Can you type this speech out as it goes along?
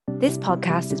This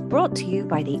podcast is brought to you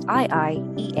by the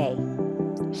IIEA,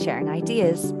 sharing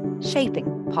ideas,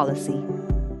 shaping policy.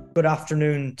 Good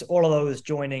afternoon to all of those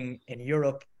joining in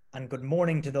Europe, and good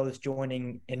morning to those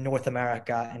joining in North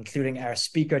America, including our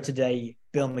speaker today,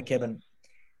 Bill McKibben.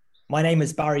 My name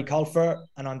is Barry Colfer,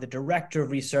 and I'm the Director of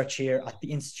Research here at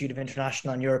the Institute of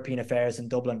International and European Affairs in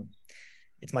Dublin.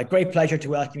 It's my great pleasure to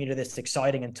welcome you to this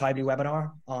exciting and timely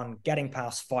webinar on getting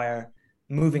past fire,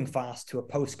 moving fast to a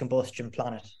post-combustion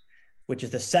planet, which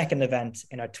is the second event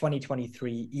in our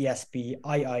 2023 ESB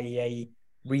IIEA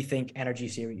REthink Energy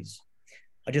series.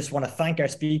 I just want to thank our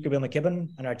speaker, Bill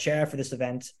McKibben, and our chair for this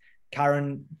event,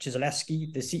 Karen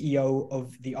Czyzalewski, the CEO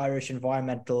of the Irish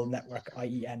Environmental Network,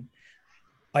 IEN.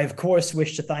 I, of course,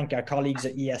 wish to thank our colleagues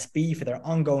at ESB for their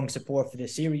ongoing support for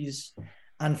this series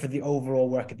and for the overall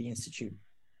work at the Institute.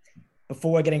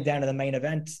 Before getting down to the main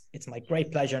event, it's my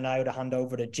great pleasure now to hand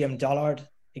over to Jim Dollard,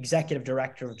 Executive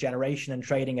Director of Generation and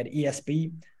Trading at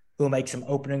ESB, who will make some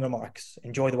opening remarks.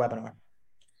 Enjoy the webinar.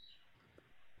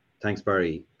 Thanks,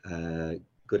 Barry.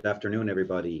 Good afternoon,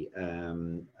 everybody.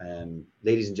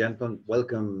 Ladies and gentlemen,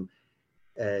 welcome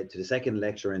to the second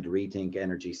lecture in the REthink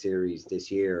Energy series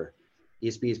this year.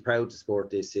 ESB is proud to support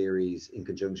this series in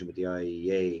conjunction with the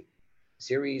IIEA. The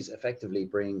series effectively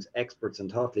brings experts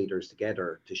and thought leaders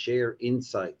together to share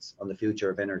insights on the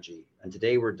future of energy. And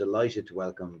today we're delighted to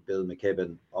welcome Bill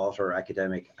McKibben, author,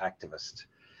 academic, activist.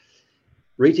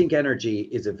 REthink Energy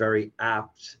is a very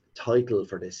apt title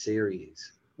for this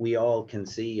series. We all can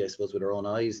see, I suppose, with our own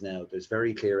eyes now, there's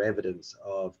very clear evidence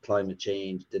of climate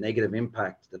change, the negative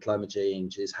impact that climate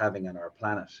change is having on our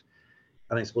planet.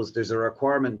 And I suppose there's a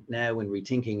requirement now in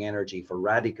rethinking energy for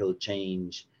radical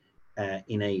change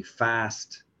in a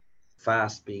fast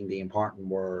being the important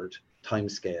word,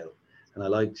 timescale. And I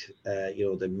liked,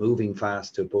 the moving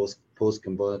fast to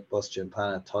post-combustion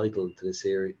planet title to the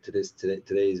series,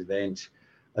 today's event.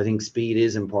 I think speed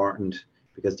is important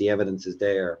because the evidence is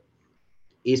there.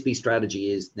 ESB strategy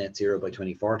is net zero by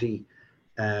 2040.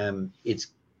 It's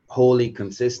wholly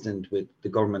consistent with the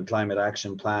government climate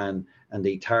action plan and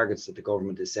the targets that the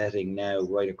government is setting now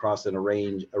right across a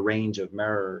range of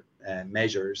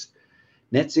measures.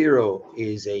 Net zero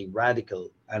is a radical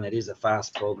and it is a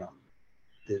fast program.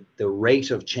 The rate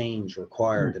of change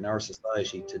required in our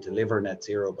society to deliver net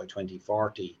zero by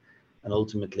 2040 and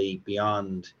ultimately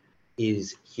beyond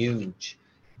is huge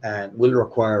and will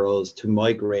require us to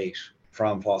migrate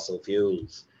from fossil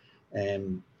fuels.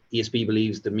 ESB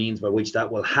believes the means by which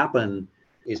that will happen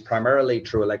is primarily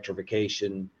through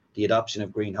electrification, the adoption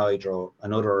of green hydro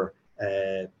and other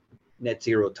net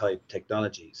zero type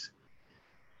technologies.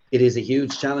 It is a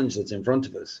huge challenge that's in front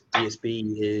of us.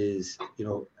 ESB is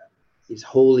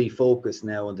wholly focused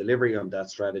now on delivery on that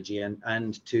strategy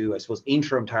and to, I suppose,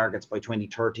 interim targets by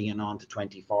 2030 and on to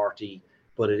 2040.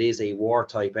 But it is a war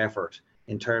type effort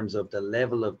in terms of the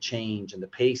level of change and the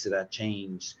pace of that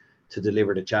change to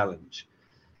deliver the challenge.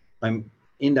 I'm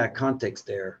in that context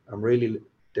there. I'm really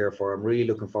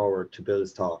looking forward to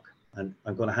Bill's talk. And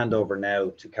I'm going to hand over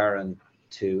now to Karen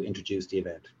to introduce the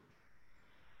event.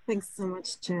 Thanks so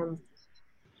much, Jim.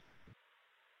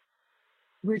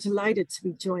 We're delighted to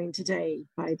be joined today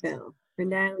by Bill,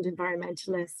 renowned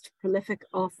environmentalist, prolific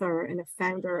author, and a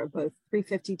founder of both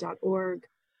 350.org,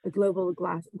 a global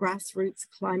grassroots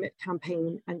climate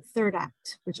campaign, and Third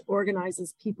Act, which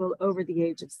organizes people over the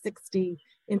age of 60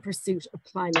 in pursuit of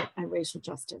climate and racial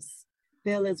justice.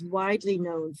 Bill is widely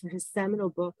known for his seminal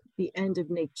book, The End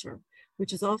of Nature,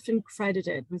 which is often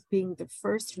credited with being the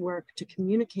first work to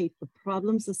communicate the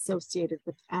problems associated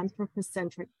with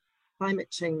anthropocentric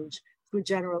climate change to a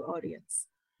general audience.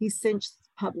 He's since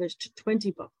published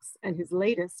 20 books, and his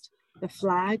latest, The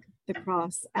Flag, The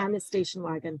Cross, and The Station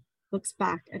Wagon, looks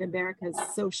back at America's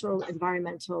social,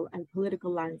 environmental, and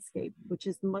political landscape, which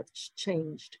has much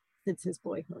changed since his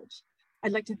boyhood.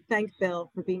 I'd like to thank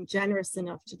Bill for being generous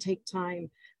enough to take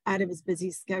time out of his busy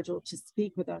schedule to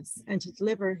speak with us and to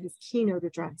deliver his keynote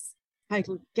address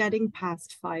titled Getting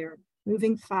Past Fire,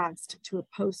 Moving Fast to a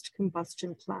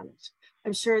Post-Combustion Planet.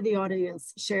 I'm sure the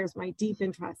audience shares my deep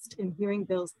interest in hearing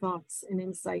Bill's thoughts and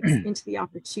insights into the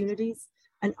opportunities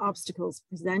and obstacles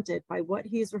presented by what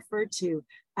he has referred to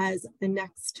as the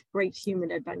next great human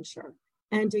adventure,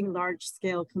 ending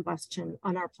large-scale combustion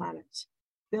on our planet.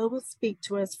 Bill will speak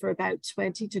to us for about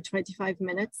 20 to 25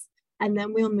 minutes, and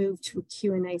then we'll move to a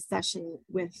Q&A session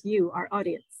with you, our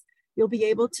audience. You'll be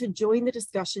able to join the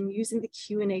discussion using the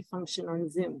Q&A function on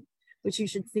Zoom, which you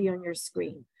should see on your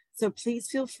screen. So please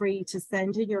feel free to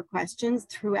send in your questions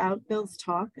throughout Bill's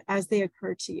talk as they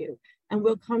occur to you. and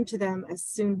we'll come to them as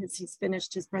soon as he's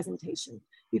finished his presentation.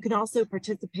 You can also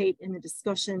participate in the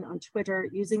discussion on Twitter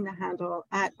using the handle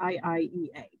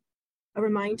 @IIEA. A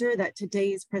reminder that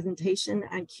today's presentation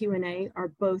and Q&A are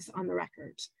both on the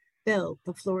record. Bill,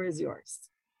 the floor is yours.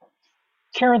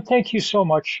 Karen, thank you so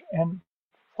much. And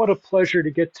what a pleasure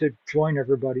to get to join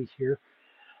everybody here.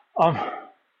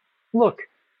 Look,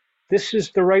 this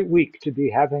is the right week to be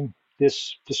having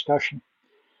this discussion.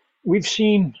 We've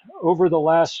seen over the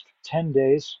last 10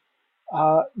 days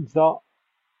the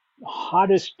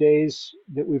hottest days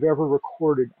that we've ever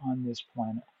recorded on this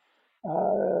planet.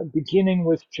 Beginning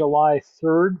with July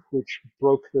 3rd, which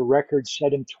broke the record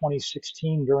set in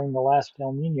 2016 during the last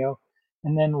El Nino,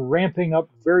 and then ramping up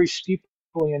very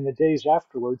steeply in the days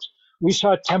afterwards, we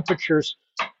saw temperatures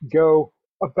go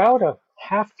about a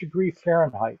 0.5 degree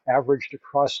Fahrenheit averaged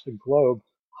across the globe,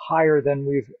 higher than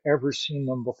we've ever seen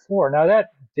them before. Now that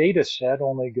data set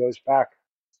only goes back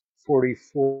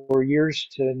 44 years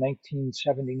to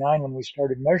 1979 when we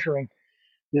started measuring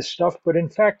this stuff, but in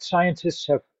fact, scientists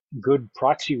have good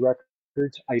proxy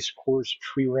records, ice cores,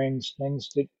 tree rings, things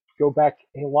that go back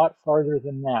a lot farther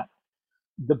than that.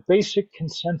 The basic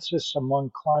consensus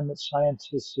among climate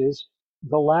scientists is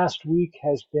the last week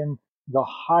has been the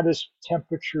hottest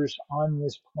temperatures on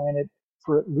this planet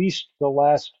for at least the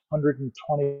last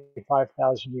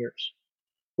 125,000 years.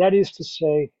 That is to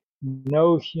say,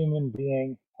 no human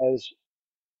being has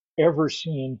ever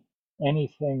seen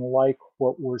anything like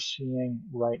what we're seeing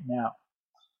right now.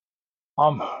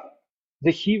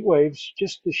 The heat waves,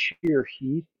 just the sheer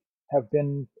heat, have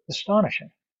been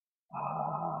astonishing.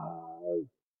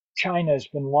 China has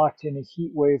been locked in a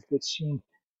heat wave that's seen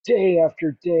day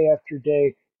after day after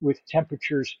day with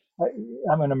temperatures.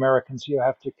 I'm an American, so you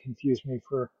have to excuse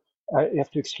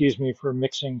me for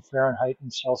mixing Fahrenheit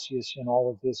and Celsius in all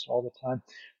of this all the time.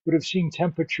 But have seen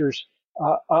temperatures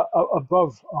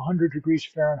above 100 degrees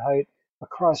Fahrenheit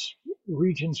across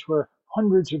regions where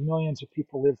hundreds of millions of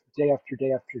people live day after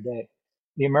day after day.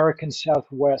 The American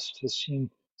Southwest has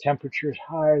seen temperatures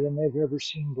higher than they've ever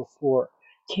seen before.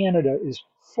 Canada is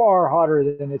far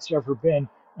hotter than it's ever been,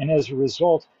 and as a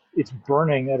result, it's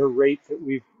burning at a rate that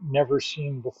we've never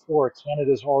seen before.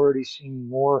 Canada's already seen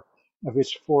more of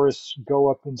its forests go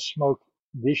up in smoke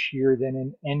this year than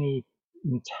in any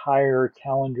entire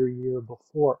calendar year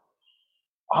before.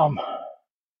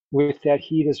 With that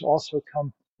heat has also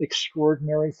come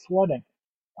extraordinary flooding,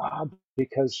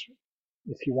 because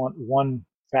if you want one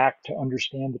fact to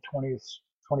understand the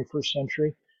 21st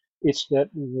century, it's that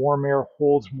warm air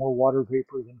holds more water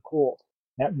vapor than cold.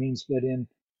 That means that in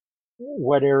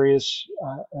wet areas,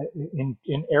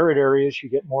 in arid areas, you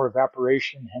get more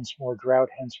evaporation, hence more drought,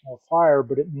 hence more fire.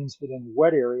 But it means that in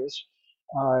wet areas,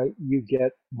 you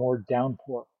get more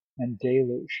downpour and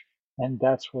deluge. And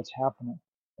that's what's happening.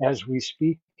 As we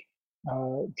speak,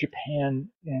 Japan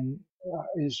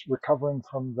is recovering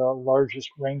from the largest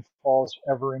rainfalls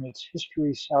ever in its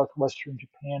history. Southwestern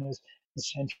Japan is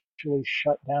essentially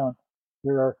shut down.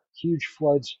 There are huge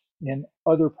floods in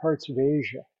other parts of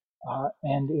Asia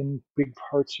and in big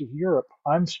parts of Europe.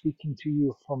 I'm speaking to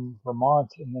you from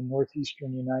Vermont in the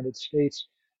northeastern United States.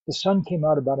 The sun came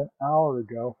out about an hour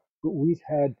ago, but we've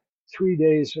had 3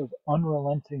 days of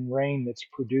unrelenting rain that's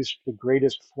produced the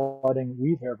greatest flooding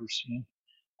we've ever seen.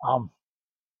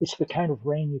 It's the kind of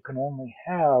rain you can only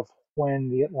have when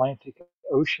the Atlantic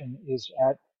Ocean is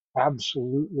at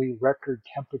absolutely record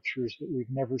temperatures that we've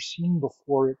never seen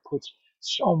before. It puts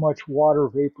so much water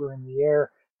vapor in the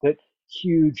air that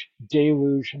huge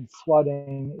deluge and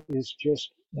flooding is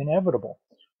just inevitable.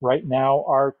 Right now,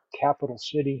 our capital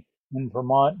city in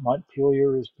Vermont,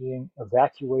 Montpelier, is being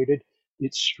evacuated.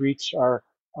 Its streets are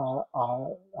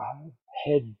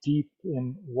head deep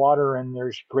in water, and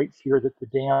there's great fear that the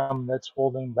dam that's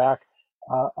holding back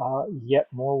yet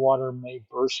more water may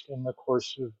burst in the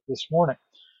course of this morning.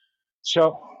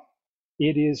 So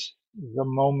it is the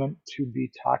moment to be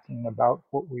talking about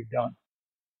what we've done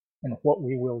and what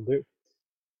we will do.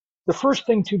 The first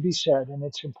thing to be said, and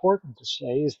it's important to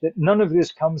say, is that none of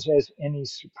this comes as any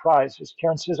surprise. As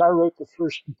Karen says, I wrote the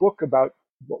first book about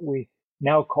what we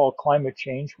now call climate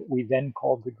change, what we then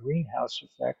called the greenhouse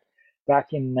effect,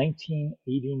 back in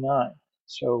 1989.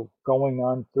 So going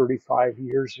on 35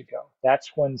 years ago.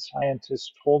 That's when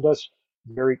scientists told us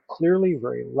very clearly,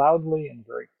 very loudly, and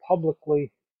very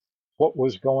publicly what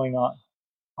was going on.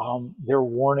 Their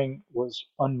warning was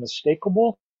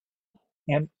unmistakable,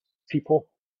 and people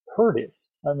heard it.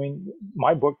 I mean,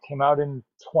 my book came out in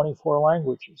 24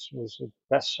 languages. It was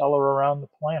a bestseller around the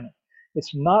planet.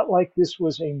 It's not like this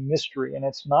was a mystery, and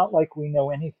it's not like we know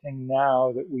anything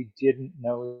now that we didn't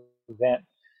know then.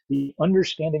 the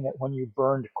understanding that when you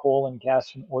burned coal and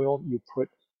gas and oil, you put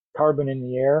carbon in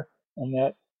the air, and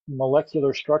that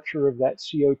molecular structure of that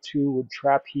CO2 would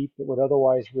trap heat that would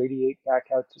otherwise radiate back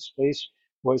out to space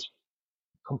was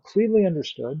completely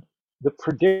understood. The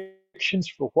predictions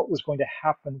for what was going to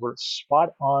happen were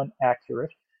spot on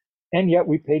accurate, and yet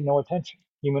we paid no attention.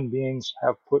 Human beings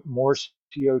have put more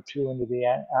CO2 into the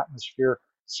atmosphere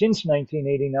since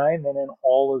 1989 than in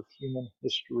all of human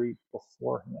history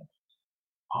beforehand.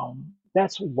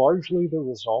 That's largely the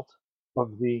result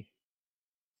of the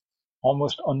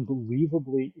almost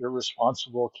unbelievably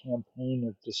irresponsible campaign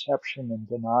of deception and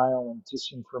denial and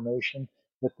disinformation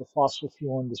that the fossil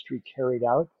fuel industry carried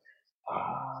out.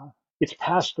 It's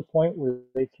past the point where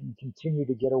they can continue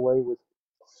to get away with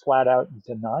flat out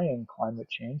denying climate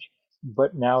change,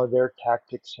 but now their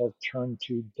tactics have turned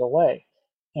to delay,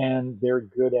 and they're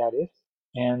good at it,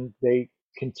 and they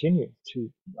continue to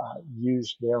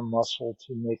use their muscle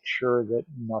to make sure that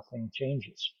nothing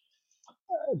changes.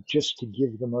 Just to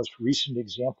give the most recent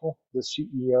example, the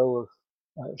CEO of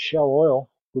Shell Oil,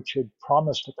 which had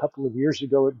promised a couple of years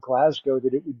ago at Glasgow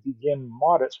that it would begin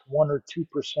modest 1 or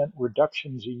 2%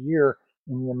 reductions a year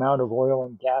in the amount of oil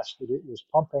and gas that it was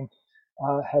pumping,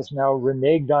 has now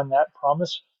reneged on that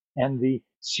promise. And the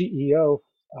CEO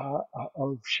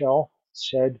of Shell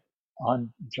said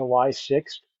on July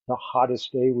 6th, the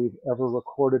hottest day we've ever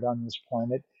recorded on this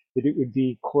planet, that it would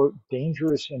be, quote,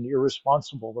 dangerous and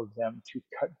irresponsible of them to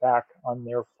cut back on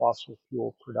their fossil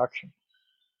fuel production.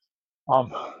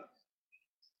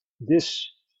 This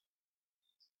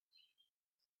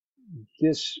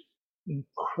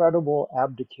incredible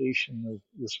abdication of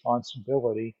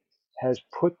responsibility has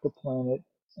put the planet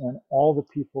and all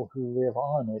the people who live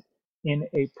on it in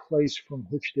a place from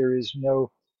which there is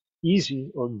no easy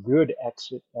or good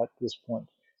exit at this point.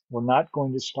 We're not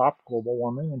going to stop global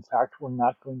warming. In fact, we're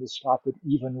not going to stop it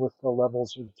even with the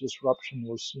levels of disruption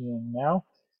we're seeing now.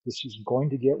 This is going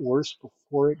to get worse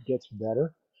before it gets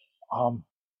better,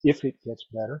 if it gets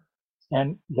better.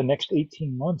 And the next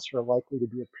 18 months are likely to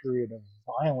be a period of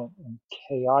violent and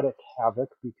chaotic havoc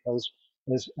because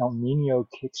as El Nino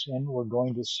kicks in, we're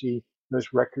going to see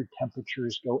those record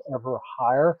temperatures go ever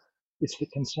higher. It's the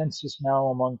consensus now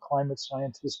among climate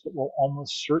scientists that we'll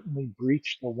almost certainly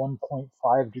breach the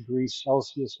 1.5 degrees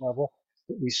Celsius level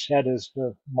that we set as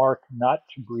the mark not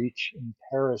to breach in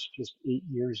Paris just 8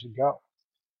 years ago.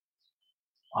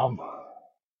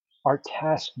 Our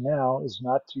task now is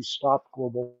not to stop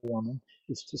global warming,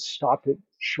 it's to stop it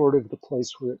short of the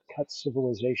place where it cuts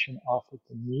civilization off at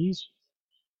the knees.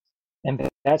 And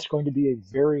that's going to be a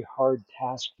very hard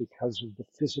task because of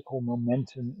the physical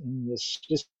momentum in this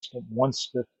system.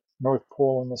 Once the North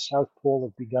Pole and the South Pole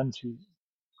have begun to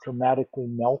dramatically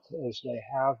melt as they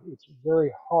have, it's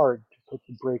very hard to put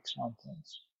the brakes on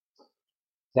things.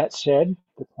 That said,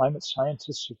 the climate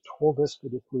scientists have told us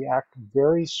that if we act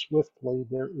very swiftly,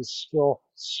 there is still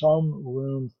some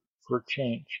room for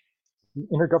change. The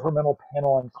Intergovernmental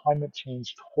Panel on Climate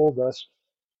Change told us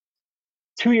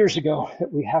 2 years ago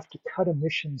that we have to cut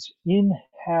emissions in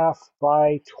half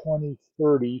by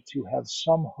 2030 to have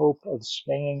some hope of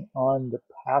staying on the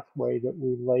pathway that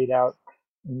we laid out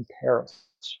in Paris.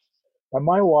 By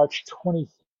my watch,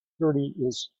 2030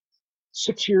 is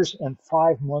 6 years and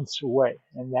 5 months away,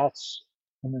 and that's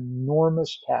an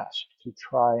enormous task to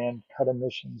try and cut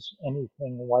emissions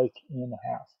anything like in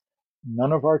half.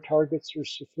 None of our targets are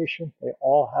sufficient. They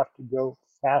all have to go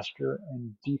faster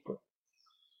and deeper.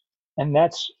 And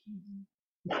that's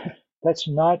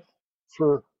not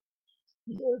for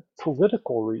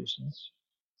political reasons.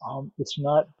 It's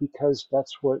not because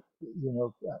that's what we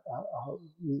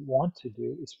want to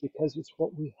do. It's because it's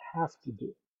what we have to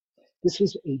do. This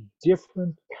is a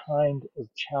different kind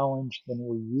of challenge than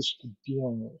we're used to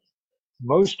dealing with.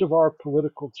 Most of our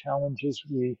political challenges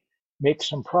we make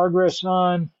some progress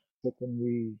on, but then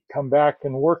we come back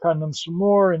and work on them some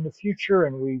more in the future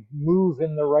and we move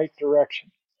in the right direction.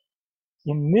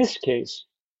 In this case,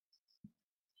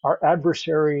 our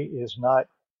adversary is not,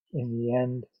 in the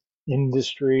end,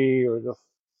 industry or the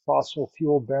fossil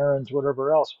fuel barons,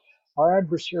 whatever else. Our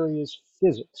adversary is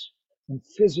physics, and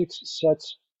physics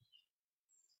sets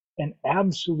an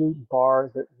absolute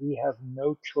bar that we have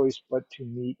no choice but to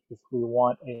meet if we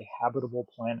want a habitable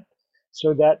planet.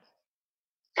 So that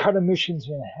cut emissions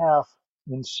in half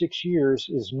in 6 years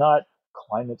is not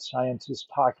climate scientists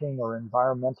talking or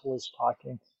environmentalists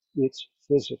talking, it's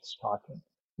physics talking.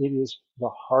 It is the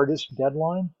hardest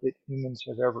deadline that humans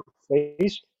have ever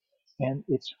faced, and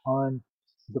it's on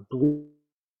the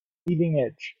bleeding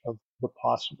edge of the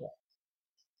possible.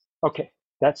 Okay,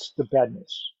 that's the bad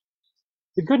news.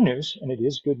 The good news, and it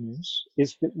is good news,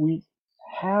 is that we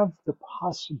have the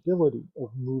possibility of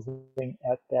moving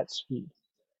at that speed.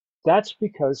 That's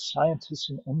because scientists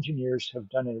and engineers have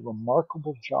done a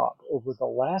remarkable job. Over the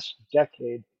last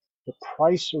decade, the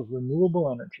price of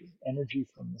renewable energy, energy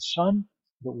from the sun,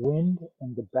 the wind,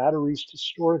 and the batteries to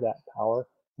store that power,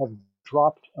 have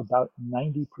dropped about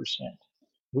 90%.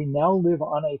 We now live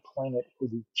on a planet where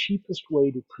the cheapest way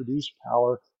to produce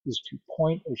power is to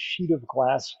point a sheet of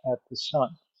glass at the sun.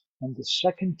 And the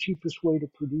second cheapest way to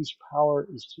produce power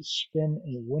is to spin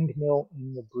a windmill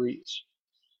in the breeze.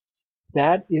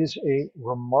 That is a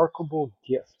remarkable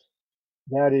gift.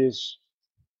 That is,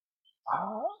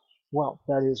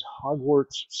 that is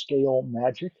Hogwarts scale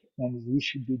magic, and we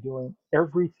should be doing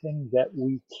everything that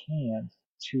we can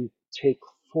to take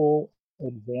full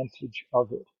advantage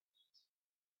of it.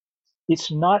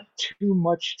 It's not too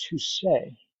much to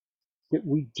say that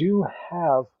we do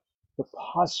have the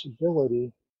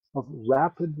possibility of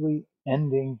rapidly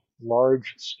ending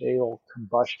large-scale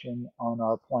combustion on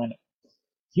our planet.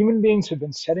 Human beings have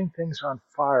been setting things on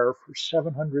fire for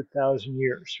 700,000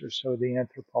 years, or so the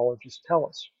anthropologists tell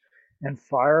us. And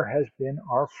fire has been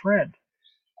our friend.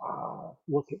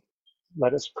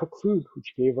 Let us cook food,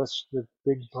 which gave us the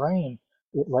big brain.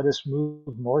 It let us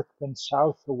move north and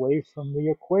south away from the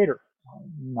equator.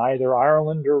 Neither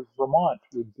Ireland or Vermont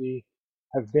would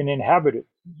have been inhabited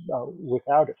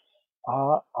without it.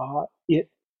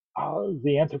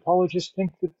 The anthropologists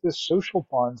think that the social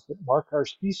bonds that mark our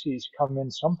species come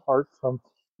in some part from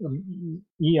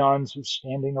eons of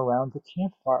standing around the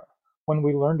campfire. When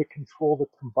we learned to control the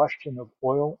combustion of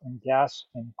oil and gas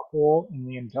and coal in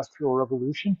the Industrial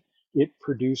Revolution, it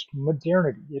produced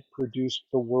modernity. It produced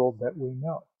the world that we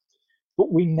know.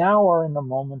 But we now are in a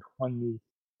moment when the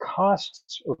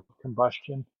costs of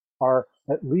combustion are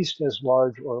at least as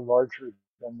large or larger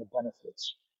than the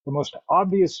benefits. The most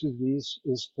obvious of these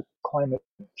is the climate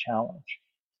challenge.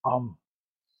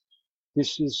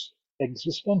 This is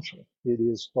existential. It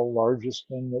is the largest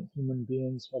thing that human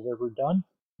beings have ever done,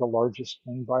 the largest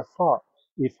thing by far.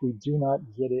 If we do not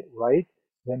get it right,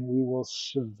 then we will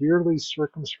severely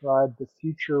circumscribe the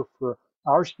future for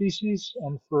our species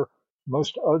and for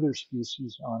most other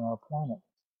species on our planet.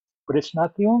 But it's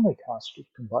not the only cost of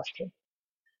combustion.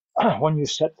 When you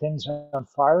set things on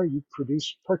fire, you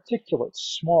produce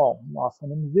particulates, small,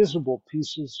 often invisible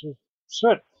pieces of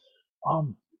soot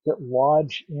that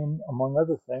lodge in, among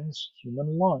other things,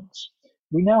 human lungs.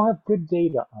 We now have good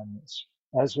data on this.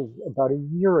 As of about a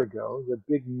year ago, the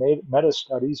big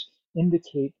meta-studies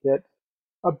indicate that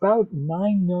about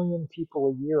 9 million people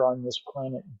a year on this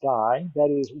planet die. That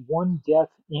is 1 death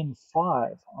in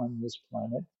 5 on this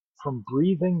planet from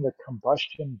breathing the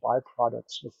combustion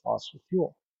byproducts of fossil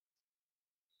fuel.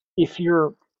 If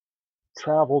you're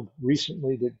traveled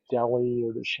recently to Delhi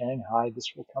or to Shanghai,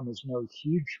 this will come as no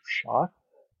huge shock,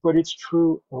 but it's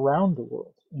true around the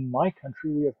world. In my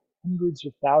country, we have hundreds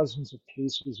of thousands of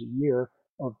cases a year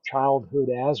of childhood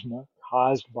asthma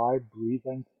caused by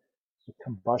breathing the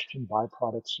combustion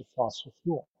byproducts of fossil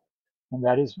fuel. And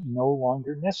that is no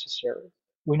longer necessary.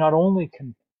 We not only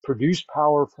can produce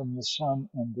power from the sun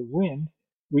and the wind,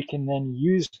 we can then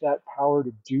use that power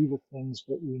to do the things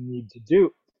that we need to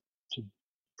do, to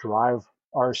drive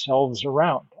ourselves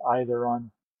around, either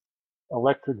on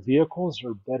electric vehicles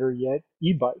or better yet,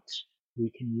 e-bikes.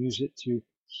 We can use it to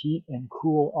heat and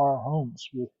cool our homes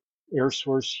with air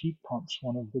source heat pumps,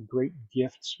 one of the great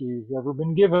gifts we've ever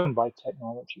been given by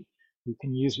technology. We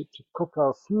can use it to cook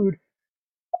our food.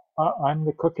 I'm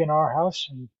the cook in our house,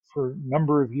 and for a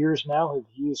number of years now have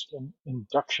used an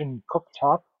induction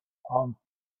cooktop.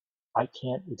 I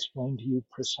can't explain to you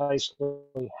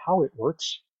precisely how it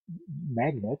works,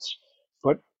 magnets,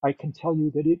 but I can tell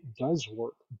you that it does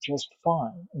work just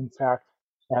fine. In fact,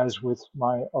 as with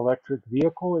my electric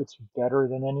vehicle, it's better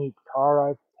than any car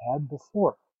I've had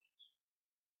before.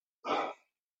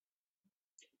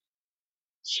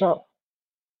 So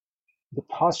the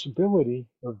possibility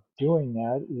of doing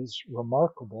that is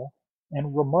remarkable,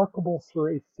 and remarkable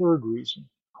for a third reason: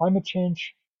 climate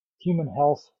change, human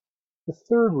health. The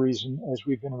third reason, as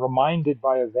we've been reminded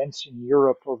by events in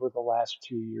Europe over the last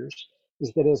 2 years,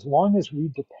 is that as long as we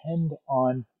depend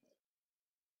on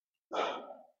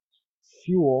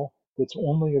fuel that's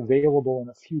only available in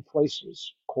a few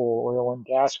places, coal, oil, and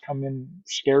gas come in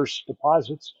scarce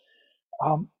deposits,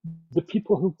 the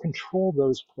people who control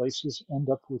those places end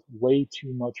up with way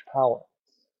too much power.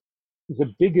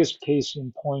 The biggest case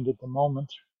in point at the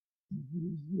moment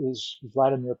is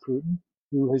Vladimir Putin,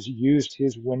 who has used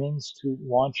his winnings to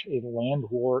launch a land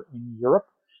war in Europe,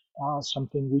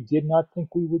 something we did not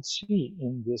think we would see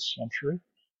in this century,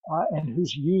 and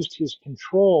who's used his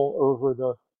control over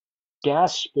the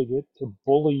gas spigot to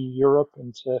bully Europe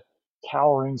into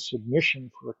cowering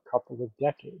submission for a couple of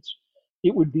decades.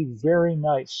 It would be very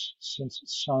nice, since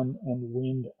sun and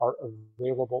wind are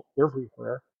available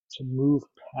everywhere, to move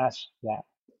past that.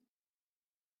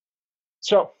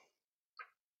 So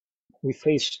we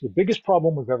face the biggest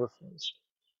problem we've ever faced.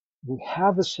 We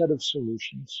have a set of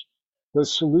solutions.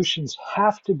 Those solutions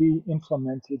have to be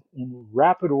implemented in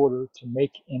rapid order to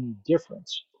make any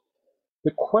difference.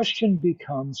 The question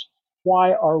becomes,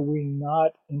 why are we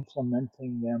not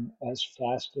implementing them as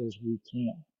fast as we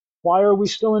can? Why are we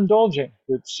still indulging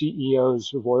the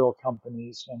CEOs of oil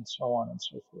companies and so on and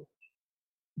so forth?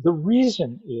 The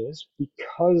reason is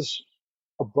because,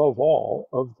 above all,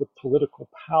 of the political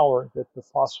power that the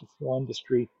fossil fuel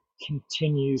industry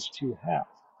continues to have.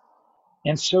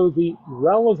 And so the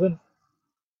relevant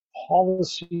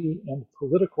policy and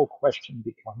political question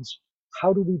becomes,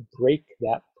 how do we break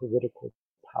that political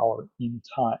power in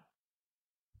time?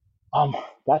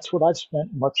 That's what I've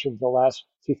spent much of the last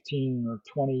 15 or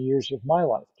 20 years of my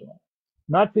life doing.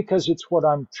 Not because it's what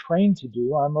I'm trained to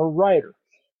do, I'm a writer,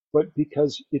 but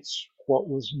because it's what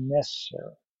was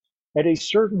necessary. At a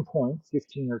certain point,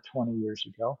 15 or 20 years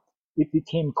ago, it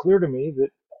became clear to me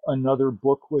that another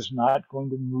book was not going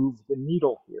to move the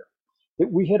needle here.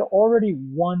 That we had already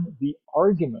won the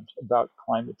argument about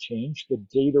climate change, the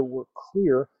data were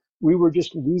clear, we were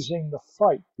just losing the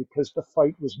fight because the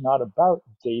fight was not about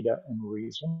data and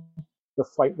reason. The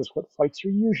fight was what fights are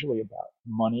usually about,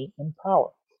 money and power.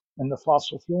 And the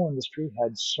fossil fuel industry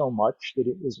had so much that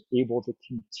it was able to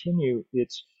continue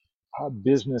its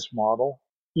business model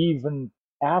even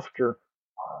after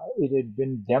it had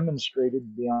been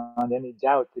demonstrated beyond any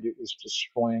doubt that it was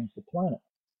destroying the planet.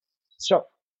 So,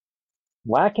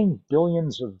 lacking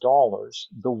billions of dollars,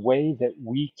 the way that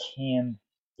we can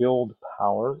build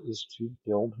power is to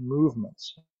build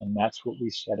movements. And that's what we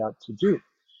set out to do.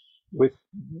 With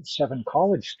 7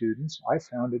 college students, I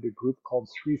founded a group called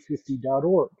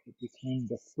 350.org. It became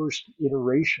the first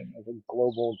iteration of a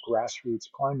global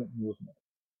grassroots climate movement.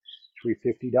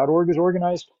 350.org has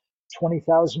organized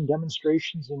 20,000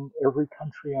 demonstrations in every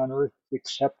country on earth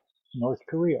except North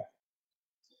Korea.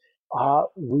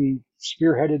 We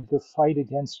spearheaded the fight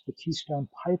against the Keystone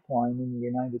Pipeline in the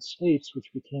United States,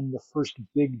 which became the first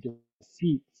big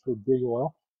defeat for big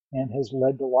oil and has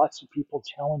led to lots of people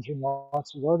challenging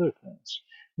lots of other things.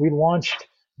 We launched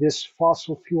this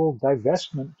fossil fuel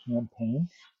divestment campaign,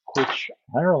 which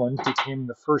Ireland became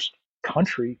the first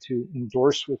country to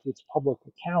endorse with its public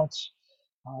accounts.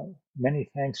 Many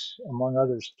thanks, among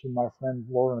others, to my friend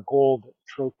Laura Gold at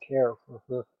Trocare for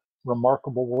her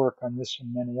remarkable work on this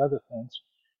and many other things.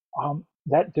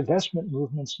 That divestment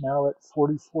movement's now at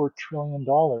 $44 trillion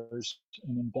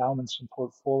in endowments and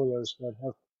portfolios that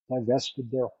have divested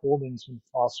their holdings in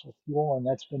fossil fuel, and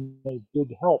that's been a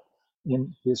big help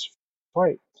in this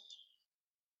fight.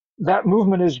 That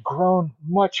movement has grown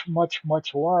much, much,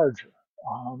 much larger,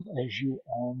 as you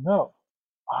all know.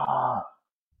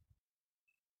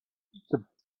 The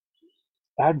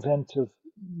advent of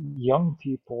young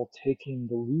people taking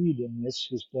the lead in this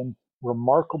has been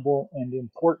remarkable and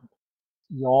important.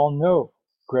 You all know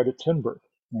Greta Thunberg,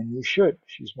 and you should.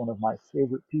 She's one of my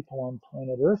favorite people on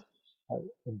planet Earth. I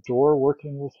adore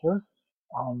working with her,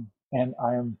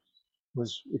 and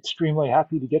was extremely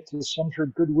happy to get to send her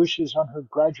good wishes on her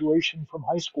graduation from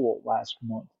high school last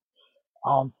month.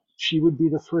 She would be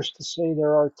the first to say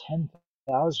there are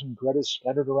 10,000 Gretas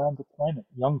scattered around the planet,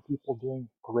 young people doing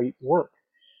great work.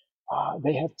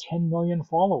 They have 10 million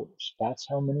followers. That's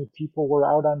how many people were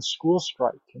out on school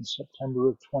strike in September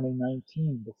of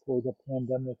 2019 before the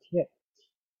pandemic hit.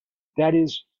 That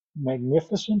is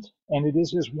magnificent, and it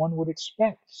is as one would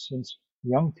expect, since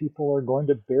young people are going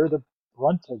to bear the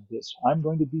brunt of this. I'm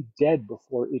going to be dead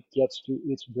before it gets to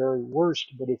its very worst,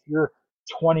 but if you're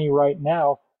 20 right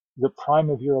now, the prime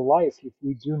of your life, if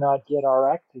we do not get our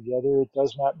act together, it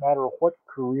does not matter what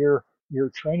career you're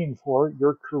training for,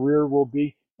 your career will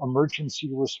be emergency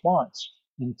response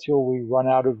until we run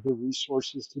out of the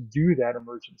resources to do that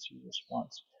emergency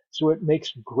response. So it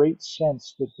makes great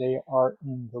sense that they are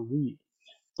in the lead.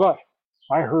 But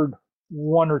I heard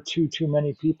one or two too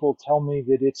many people tell me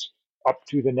that it's up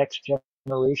to the next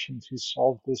generation to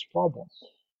solve this problem.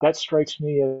 That strikes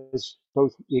me as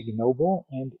both ignoble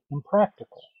and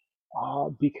impractical,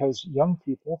 because young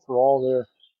people, for all their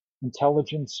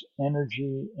intelligence,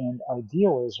 energy, and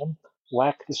idealism,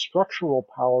 lack the structural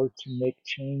power to make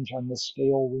change on the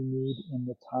scale we need in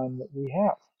the time that we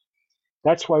have.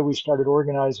 That's why we started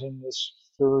organizing this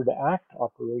third act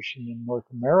operation in North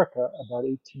America about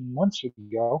 18 months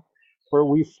ago, where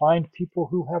we find people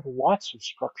who have lots of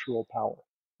structural power.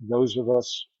 those of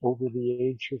us over the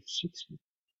age of 60.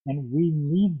 And we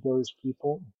need those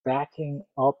people backing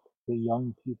up the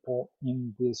young people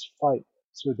in this fight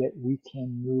so that we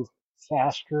can move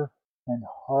faster and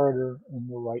harder in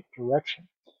the right direction.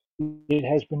 It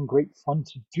has been great fun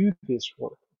to do this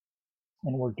work,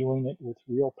 and we're doing it with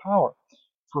real power.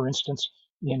 For instance,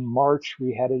 in March,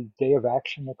 we had a day of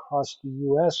action across the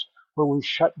US where we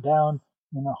shut down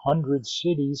in 100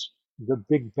 cities the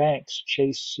big banks,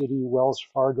 Chase, Citi, Wells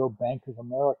Fargo, Bank of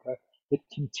America, that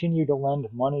continue to lend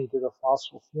money to the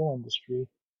fossil fuel industry,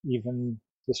 even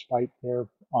despite their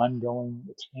ongoing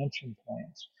expansion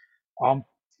plans.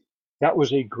 That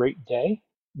was a great day.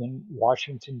 In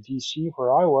Washington, D.C.,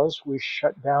 where I was, we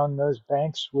shut down those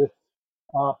banks with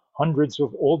hundreds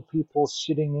of old people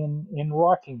sitting in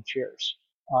rocking chairs.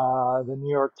 The New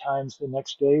York Times the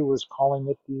next day was calling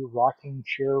it the Rocking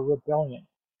Chair Rebellion.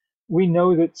 We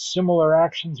know that similar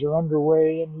actions are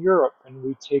underway in Europe, and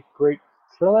we take great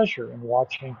pleasure in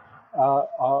watching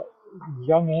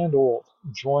young and old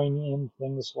join in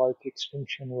things like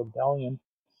Extinction Rebellion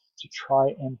to try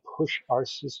and push our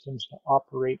systems to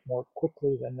operate more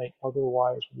quickly than they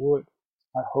otherwise would.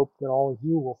 I hope that all of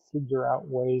you will figure out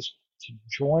ways to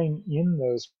join in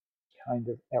those kind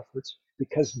of efforts,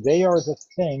 because they are the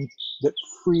thing that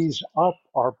frees up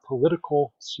our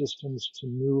political systems to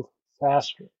move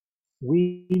faster.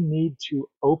 We need to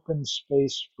open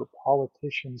space for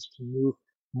politicians to move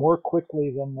more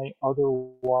quickly than they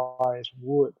otherwise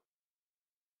would.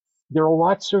 There are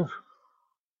lots of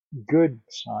good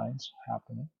signs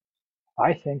happening.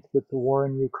 I think that the war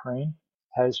in Ukraine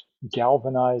has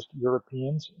galvanized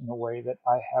Europeans in a way that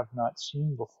I have not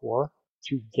seen before,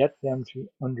 to get them to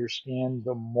understand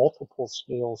the multiple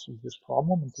scales of this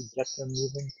problem and to get them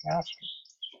moving faster.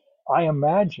 I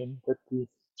imagine that the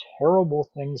terrible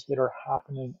things that are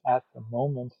happening at the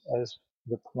moment as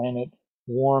the planet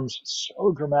warms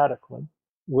so dramatically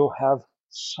will have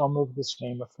some of the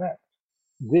same effect.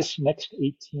 This next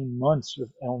 18 months of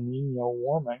El Nino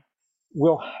warming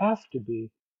will have to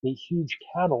be a huge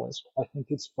catalyst. I think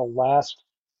it's the last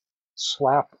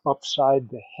slap upside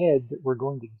the head that we're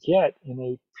going to get in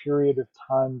a period of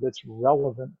time that's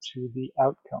relevant to the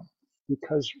outcome.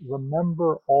 Because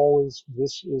remember always,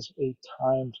 this is a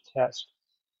timed test.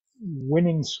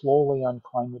 Winning slowly on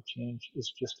climate change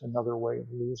is just another way of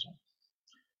losing.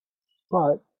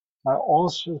 But I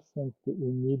also think that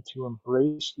we need to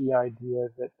embrace the idea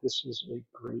that this is a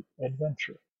great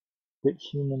adventure, that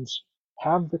humans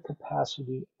have the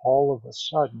capacity all of a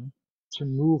sudden to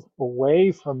move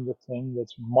away from the thing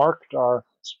that's marked our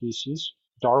species.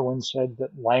 Darwin said that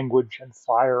language and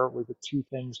fire were the two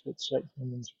things that set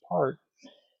humans apart,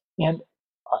 and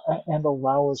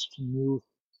allow us to move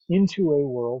into a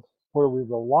world where we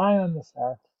rely on the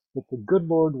fact that the good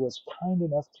Lord was kind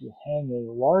enough to hang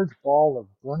a large ball of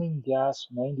burning gas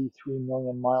 93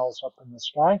 million miles up in the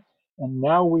sky, and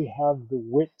now we have the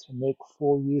wit to make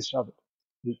full use of it.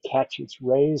 We catch its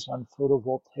rays on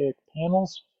photovoltaic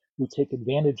panels. We take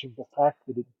advantage of the fact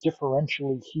that it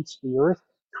differentially heats the earth,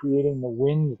 creating the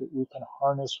wind that we can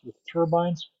harness with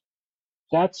turbines.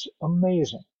 That's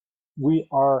amazing. We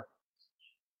are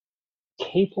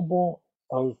capable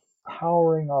of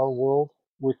powering our world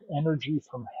with energy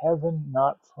from heaven,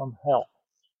 not from hell.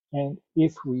 And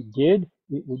if we did,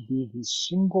 it would be the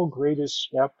single greatest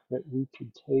step that we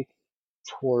could take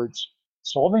towards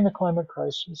solving the climate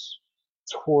crisis,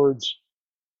 towards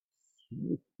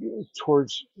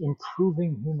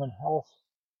improving human health,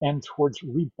 and towards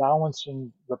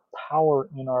rebalancing the power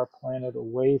in our planet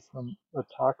away from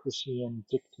autocracy and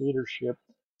dictatorship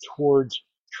towards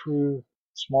true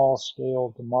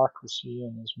small-scale democracy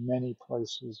in as many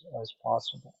places as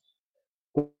possible.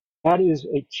 That is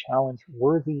a challenge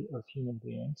worthy of human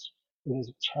beings. It is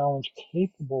a challenge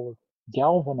capable of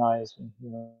galvanizing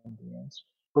human beings,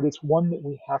 but it's one that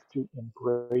we have to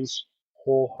embrace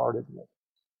wholeheartedly.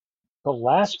 The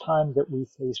last time that we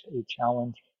faced a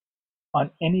challenge on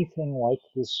anything like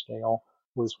this scale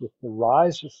was with the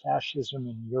rise of fascism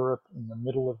in Europe in the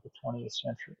middle of the 20th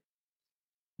century.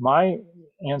 My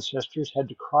ancestors had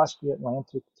to cross the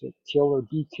Atlantic to kill or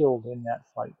be killed in that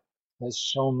fight, as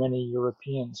so many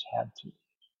Europeans had to.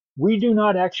 We do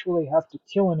not actually have to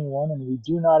kill anyone, and we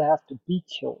do not have to be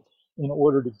killed in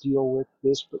order to deal with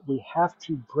this, but we have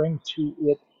to bring to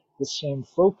it the same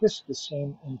focus, the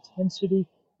same intensity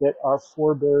that our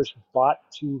forebears brought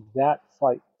to that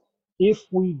fight. If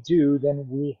we do, then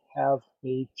we have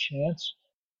a chance,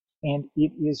 and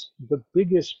it is the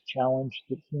biggest challenge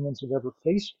that humans have ever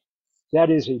faced. That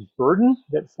is a burden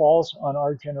that falls on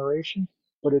our generation,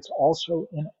 but it's also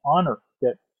an honor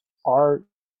that our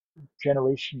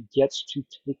generation gets to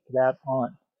take that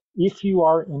on. If you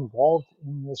are involved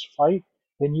in this fight,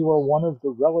 then you are one of the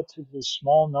relatively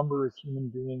small number of human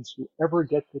beings who ever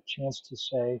get the chance to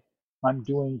say, I'm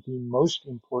doing the most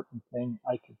important thing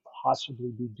I could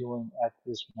possibly be doing at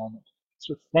this moment.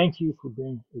 So thank you for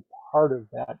being a part of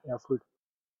that effort.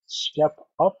 Step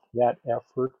up that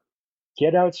effort.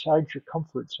 Get outside your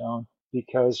comfort zone,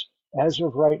 because as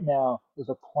of right now,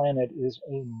 the planet is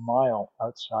a mile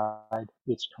outside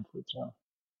its comfort zone.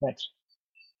 Thanks.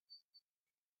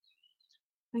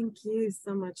 Thank you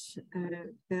so much,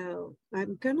 Bill.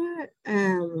 I'm gonna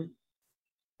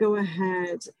go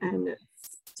ahead and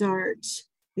start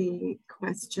the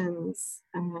questions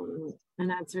and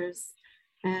answers.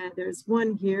 There's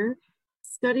one here.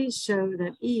 Studies show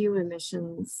that EU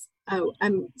emissions. Oh,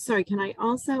 I'm sorry. Can I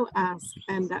also ask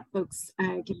that folks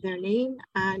give their name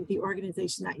and the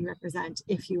organization that you represent,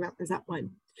 if you represent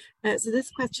one? So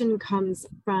this question comes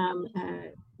from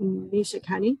Nisha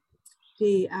Kani,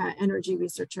 the energy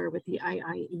researcher with the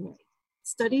IIEA.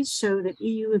 Studies show that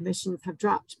EU emissions have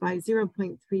dropped by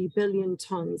 0.3 billion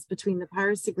tons between the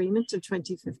Paris Agreement of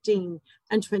 2015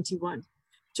 and 21.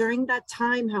 During that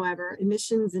time, however,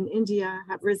 emissions in India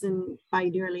have risen by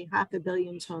nearly 500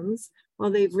 million tons, while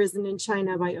they've risen in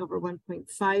China by over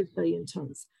 1.5 billion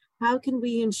tons. How can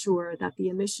we ensure that the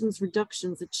emissions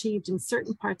reductions achieved in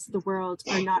certain parts of the world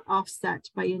are not offset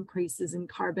by increases in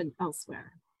carbon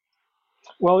elsewhere?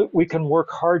 Well, we can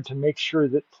work hard to make sure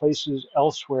that places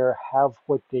elsewhere have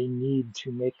what they need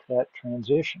to make that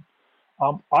transition.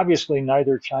 Obviously,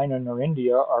 neither China nor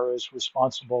India are as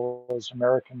responsible as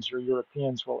Americans or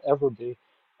Europeans will ever be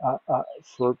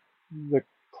for the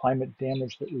climate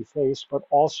damage that we face, but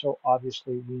also,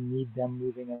 obviously, we need them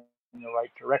moving in the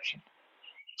right direction.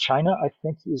 China, I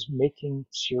think, is making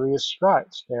serious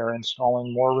strides. They're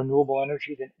installing more renewable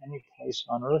energy than any place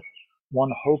on Earth.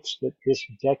 One hopes that this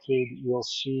decade will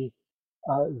see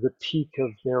the peak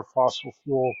of their fossil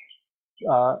fuel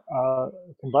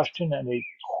combustion and a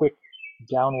quick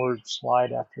downward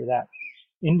slide after that.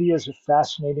 India is a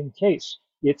fascinating case.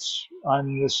 It's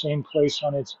on the same place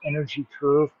on its energy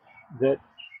curve that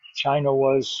China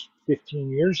was 15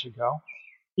 years ago.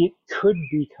 It could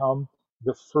become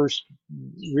the first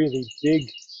really big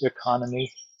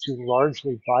economy to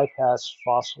largely bypass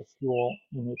fossil fuel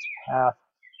in its path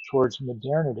towards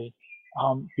modernity,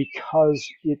 because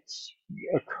it's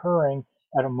occurring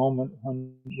at a moment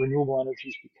when renewable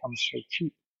energies become so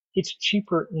cheap. It's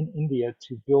cheaper in India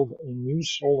to build a new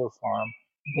solar farm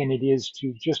than it is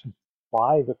to just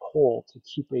buy the coal to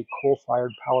keep a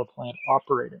coal-fired power plant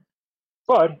operating.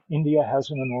 But India has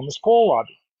an enormous coal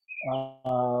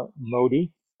lobby.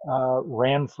 Modi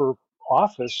ran for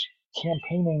office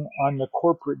campaigning on the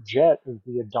corporate jet of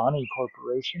the Adani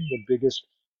Corporation, the biggest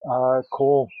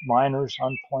coal miners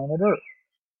on planet Earth.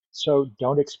 So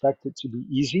don't expect it to be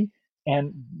easy,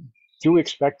 and do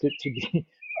expect it to be.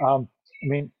 I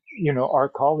mean, our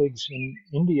colleagues in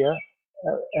India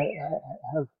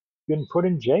have been put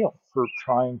in jail for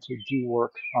trying to do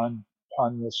work on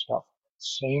this stuff.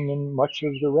 Same in much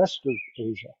of the rest of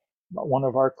Asia. One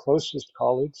of our closest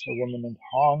colleagues, a woman named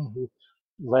Hong, who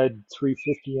led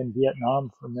 350 in Vietnam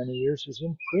for many years, is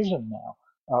in prison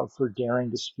now for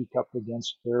daring to speak up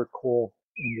against their coal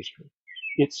industry.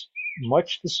 It's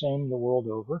much the same the world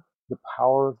over. The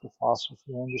power of the fossil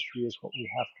fuel industry is what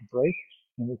we have to break,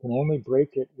 and we can only break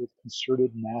it with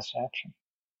concerted mass action.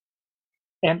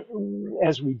 And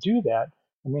as we do that,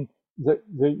 I mean, the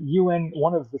UN,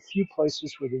 one of the few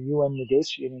places where the UN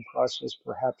negotiating process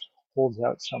perhaps holds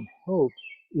out some hope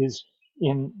is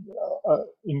in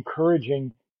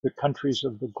encouraging the countries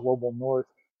of the global north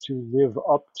to live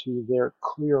up to their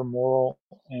clear moral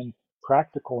and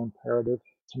practical imperative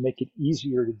to make it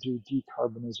easier to do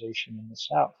decarbonization in the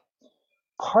south.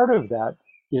 Part of that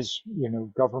is,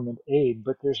 government aid,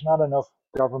 but there's not enough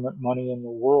government money in the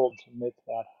world to make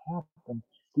that happen.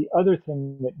 The other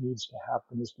thing that needs to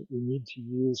happen is that we need to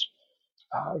use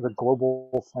the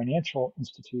global financial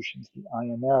institutions, the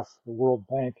IMF, the World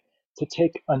Bank, to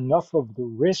take enough of the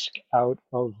risk out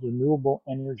of renewable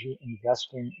energy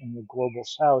investing in the global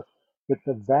south that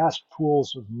the vast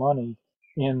pools of money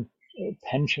in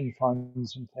pension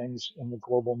funds and things in the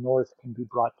global north can be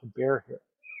brought to bear here.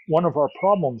 One of our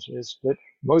problems is that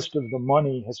most of the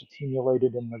money has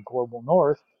accumulated in the global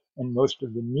north and most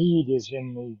of the need is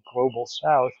in the global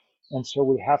south. And so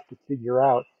we have to figure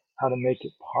out how to make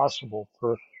it possible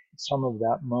for some of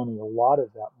that money, a lot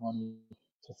of that money,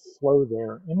 to flow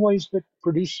there in ways that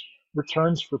produce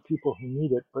returns for people who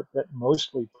need it, but that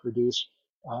mostly produce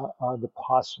the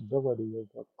possibility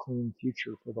of a clean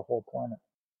future for the whole planet.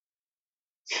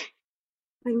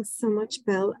 Thanks so much,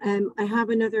 Bill. I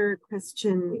have another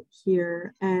question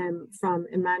here from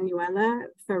Emanuela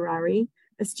Ferrari,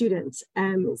 a student.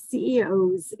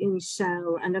 CEOs in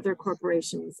Shell and other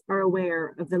corporations are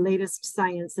aware of the latest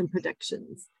science and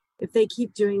predictions. If they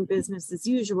keep doing business as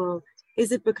usual,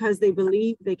 is it because they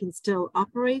believe they can still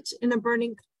operate in a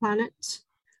burning planet?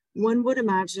 One would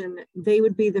imagine they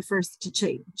would be the first to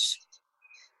change.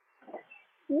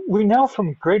 We know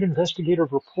from great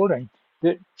investigative reporting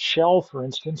that Shell, for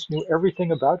instance, knew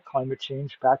everything about climate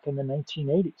change back in the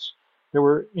 1980s. There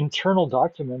were internal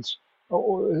documents,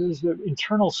 or it was the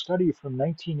internal study from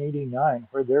 1989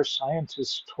 where their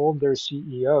scientists told their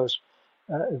CEOs,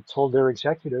 told their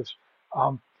executives,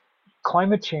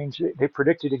 climate change, they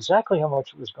predicted exactly how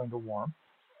much it was going to warm.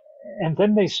 And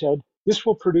then they said, this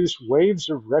will produce waves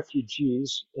of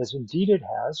refugees, as indeed it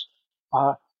has.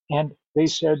 And they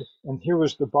said, and here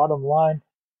was the bottom line,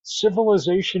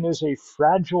 civilization is a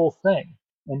fragile thing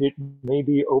and it may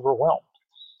be overwhelmed.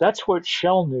 That's what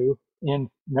Shell knew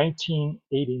in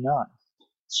 1989.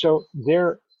 So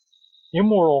their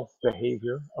immoral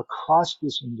behavior across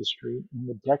this industry in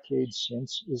the decades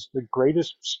since is the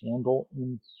greatest scandal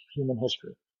in human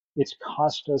history. It's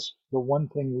cost us the one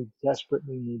thing we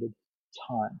desperately needed,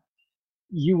 time.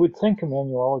 You would think,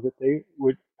 Emmanuel, that you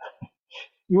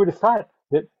would have thought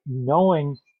that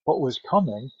knowing what was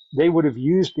coming, they would have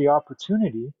used the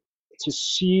opportunity to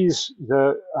seize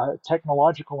the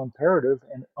technological imperative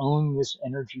and own this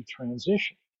energy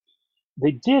transition.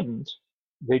 They didn't.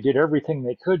 They did everything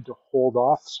they could to hold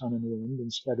off sun and wind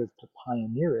instead of to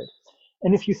pioneer it.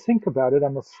 And if you think about it,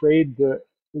 I'm afraid the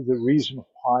reason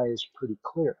why is pretty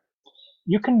clear.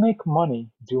 You can make money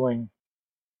doing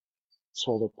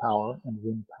solar power and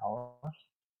wind power.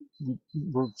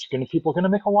 People are going to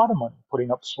make a lot of money putting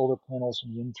up solar panels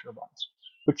and wind turbines.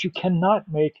 But you cannot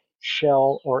make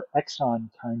Shell or Exxon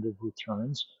kind of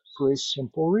returns for a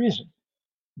simple reason.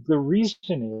 The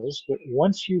reason is that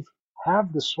once you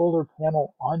have the solar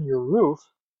panel on your roof,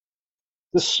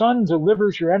 the sun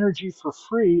delivers your energy for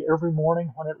free every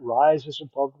morning when it rises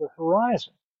above the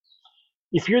horizon.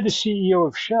 If you're the CEO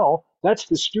of Shell, that's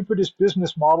the stupidest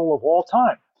business model of all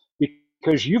time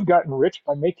because you've gotten rich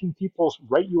by making people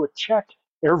write you a check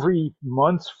every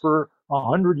month for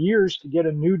 100 years to get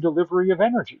a new delivery of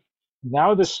energy.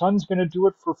 Now the sun's going to do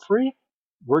it for free.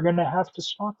 We're going to have to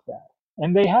stop that.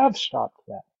 And they have stopped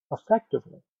that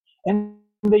effectively. And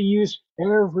they use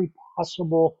every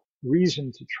possible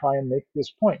reason to try and make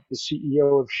this point. The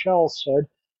CEO of Shell said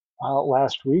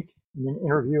last week in an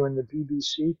interview in the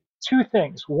BBC, two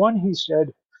things. One, he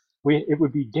said, it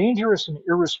would be dangerous and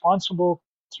irresponsible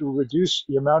to reduce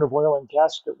the amount of oil and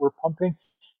gas that we're pumping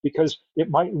because it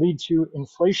might lead to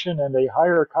inflation and a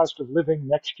higher cost of living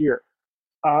next year.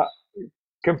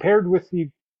 Compared with the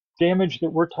damage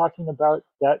that we're talking about,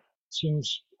 that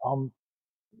seems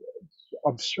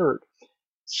absurd.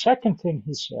 Second thing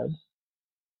he said,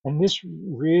 and this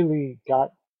really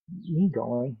got me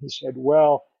going, he said,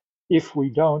 well, if we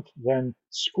don't, then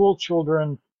school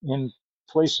children in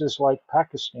places like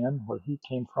Pakistan, where he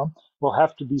came from, will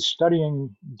have to be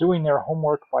doing their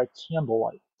homework by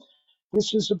candlelight.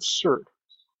 This is absurd.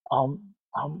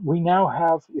 We now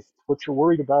have, if what you're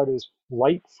worried about is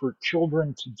light for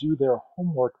children to do their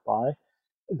homework by,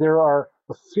 there are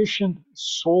efficient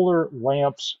solar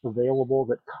lamps available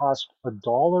that cost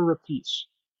 $1 a piece.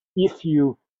 If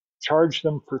you charge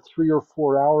them for 3 or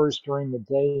 4 hours during the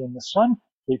day in the sun,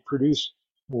 they produce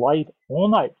light all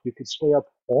night. You could stay up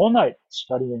all night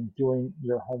studying, doing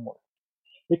your homework.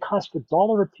 They cost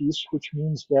 $1 a piece, which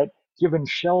means that given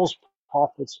Shell's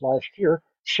profits last year,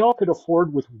 Shell could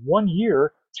afford with 1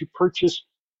 year to purchase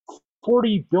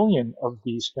 40 billion of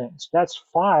these things. That's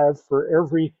 5 for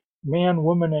every man,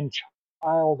 woman, and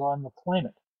child on the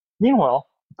planet. Meanwhile,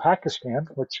 Pakistan,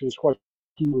 which is what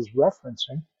he was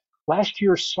referencing, last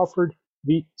year suffered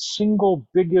the single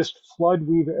biggest flood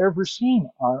we've ever seen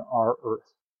on our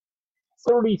Earth.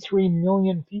 33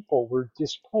 million people were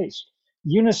displaced.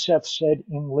 UNICEF said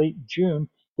in late June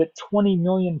that 20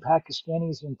 million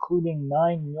Pakistanis, including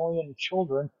 9 million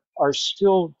children, are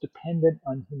still dependent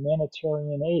on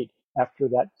humanitarian aid after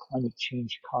that climate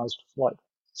change caused flood.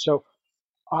 So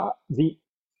I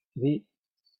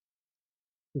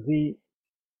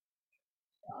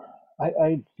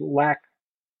lack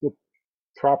the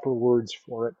proper words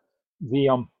for it.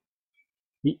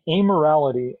 The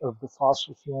amorality of the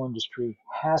fossil fuel industry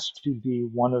has to be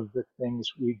one of the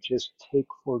things we just take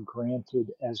for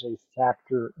granted as a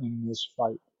factor in this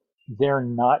fight. They're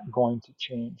not going to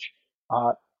change.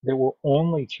 They will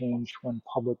only change when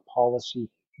public policy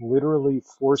literally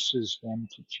forces them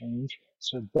to change.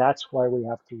 So that's why we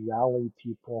have to rally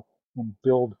people and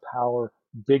build power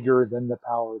bigger than the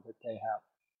power that they have.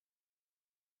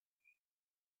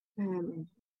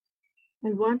 I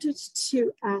wanted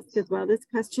to ask as well, this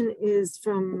question is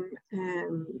from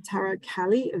Tara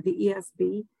Kelly of the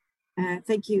ESB.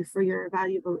 Thank you for your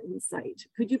valuable insight.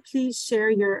 Could you please share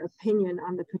your opinion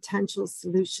on the potential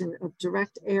solution of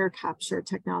direct air capture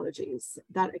technologies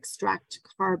that extract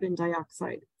carbon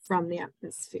dioxide from the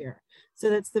atmosphere? So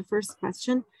that's the first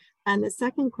question. And the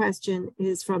second question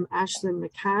is from Ashlyn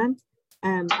McCann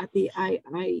at the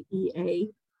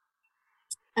IIEA.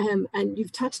 And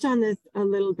you've touched on this a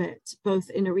little bit, both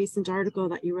in a recent article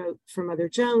that you wrote for Mother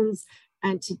Jones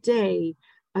and today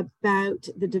about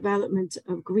the development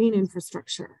of green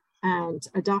infrastructure and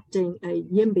adopting a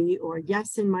YIMBY, or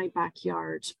yes in my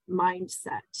backyard,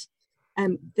 mindset.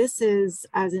 And this is,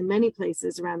 as in many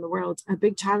places around the world, a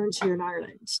big challenge here in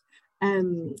Ireland.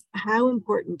 How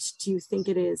important do you think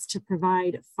it is to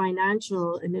provide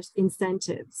financial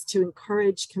incentives to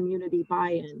encourage community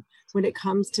buy-in when it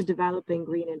comes to developing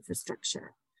green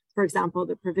infrastructure? For example,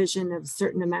 the provision of a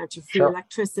certain amount of free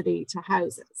electricity to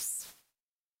houses.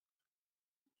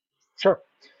 Sure.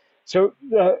 So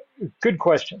good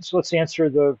questions. Let's answer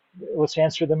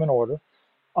them in order.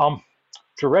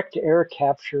 Direct air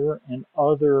capture and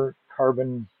other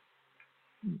carbon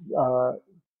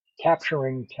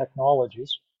capturing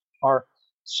technologies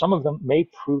some of them may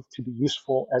prove to be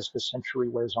useful as the century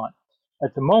wears on.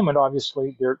 At the moment,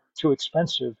 obviously, they're too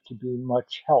expensive to be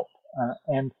much help.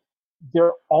 And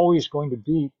they're always going to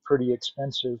be pretty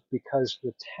expensive because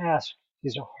the task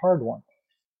is a hard one.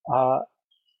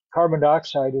 Carbon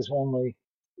dioxide is only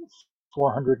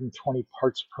 420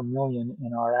 parts per million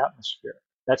in our atmosphere.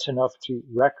 That's enough to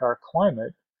wreck our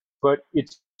climate, but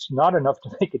it's not enough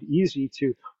to make it easy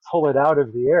to pull it out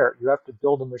of the air. You have to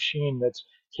build a machine that's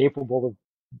capable of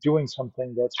doing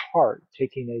something that's hard,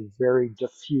 taking a very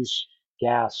diffuse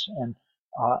gas and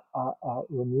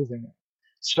removing it.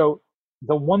 So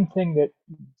the one thing that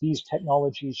these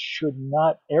technologies should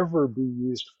not ever be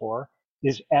used for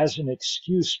is as an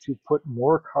excuse to put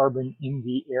more carbon in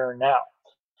the air now.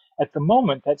 At the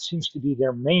moment, that seems to be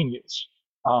their main use,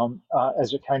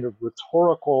 as a kind of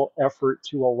rhetorical effort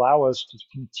to allow us to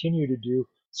continue to do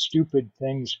stupid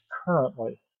things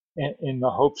currently in the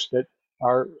hopes that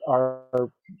our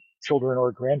children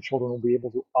or grandchildren will be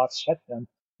able to offset them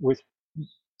with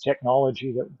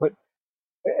technology that, but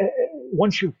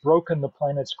once you've broken the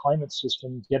planet's climate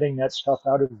system, getting that stuff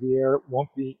out of the air won't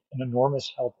be an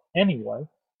enormous help anyway.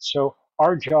 So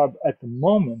our job at the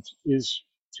moment is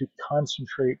to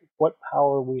concentrate what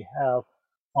power we have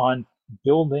on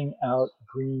building out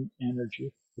green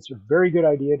energy. It's a very good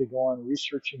idea to go on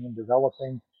researching and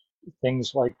developing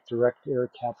things like direct air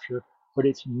capture, but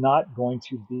it's not going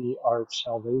to be our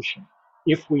salvation.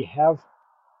 If we have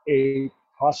a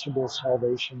possible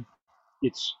salvation,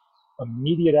 it's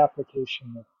immediate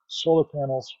application of solar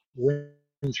panels, wind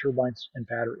turbines, and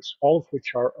batteries, all of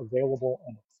which are available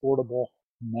and affordable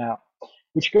now.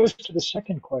 Which goes to the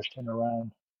second question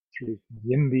around sort of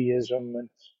YIMBYism and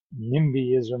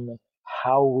NIMBYism and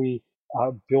how we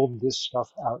build this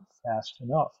stuff out fast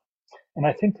enough. And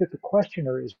I think that the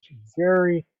questioner is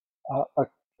very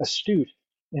astute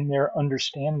in their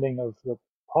understanding of the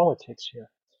politics here.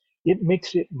 It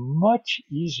makes it much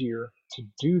easier to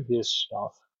do this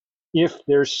stuff if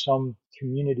there's some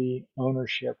community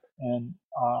ownership and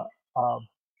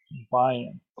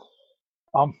buy-in.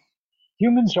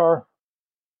 Humans are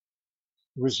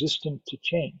resistant to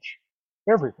change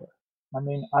everywhere. I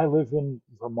mean, I live in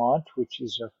Vermont, which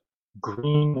is a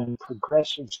green and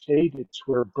progressive state. It's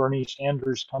where Bernie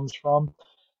Sanders comes from.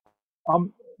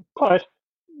 But,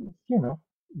 you know,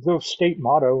 the state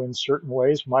motto in certain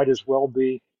ways might as well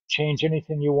be change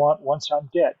anything you want once I'm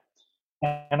dead.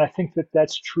 And I think that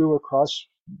that's true across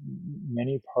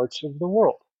many parts of the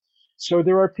world. So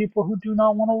there are people who do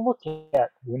not want to look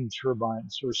at wind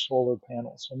turbines or solar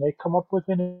panels, and they come up with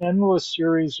an endless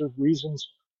series of reasons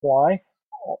why,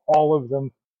 all of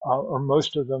them, or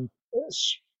most of them,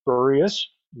 spurious.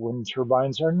 Wind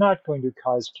turbines are not going to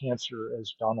cause cancer,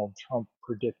 as Donald Trump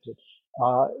predicted,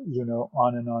 you know,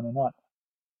 on and on and on.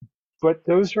 But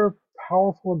those are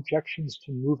powerful objections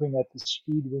to moving at the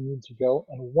speed we need to go,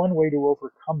 and one way to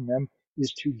overcome them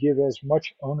is to give as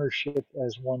much ownership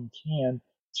as one can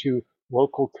to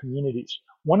local communities.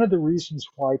 One of the reasons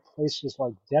why places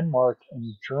like Denmark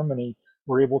and Germany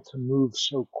were able to move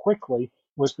so quickly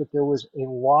was that there was a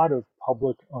lot of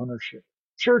public ownership.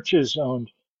 Churches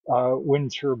owned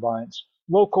wind turbines,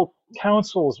 local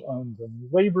councils owned them,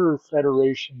 labor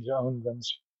federations owned them,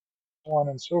 so on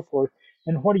and so forth.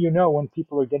 And what do you know, when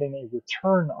people are getting a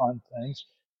return on things,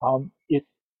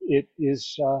 it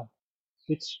is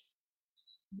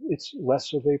it's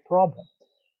less of a problem.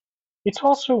 It's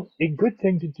also a good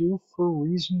thing to do for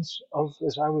reasons of,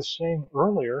 as I was saying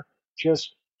earlier,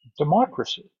 just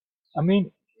democracy. I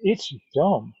mean, it's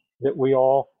dumb that we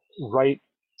all write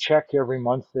check every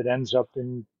month that ends up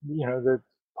in, the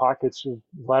pockets of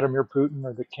Vladimir Putin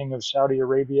or the King of Saudi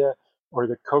Arabia or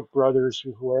the Koch brothers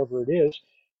or whoever it is.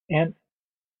 And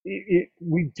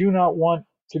we do not want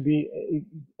to be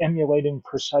emulating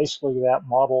precisely that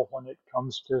model when it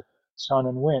comes to sun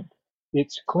and wind.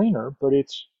 It's cleaner, but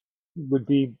would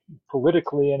be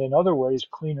politically and in other ways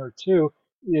cleaner too,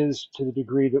 is to the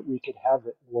degree that we could have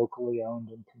it locally owned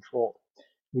and controlled.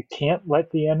 We can't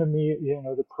let the enemy,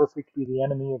 the perfect be the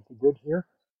enemy of the good here.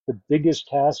 The biggest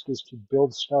task is to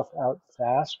build stuff out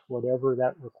fast, whatever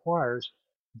that requires,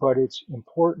 but it's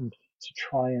important to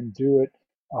try and do it.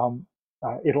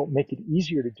 It'll make it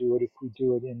easier to do it if we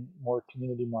do it in more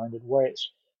community-minded ways.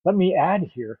 Let me add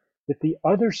here that the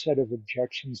other set of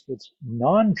objections that's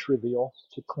non-trivial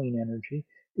to clean energy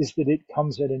is that it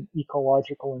comes at an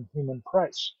ecological and human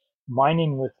price.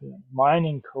 Mining lithium,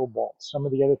 mining cobalt, some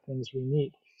of the other things we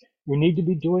need. We need to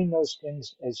be doing those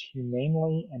things as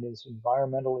humanely and as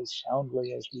environmentally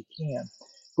soundly as we can,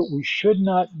 but we should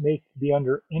not be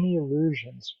under any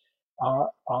illusions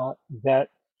that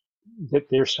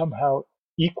they're somehow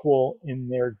equal in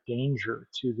their danger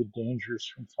to the dangers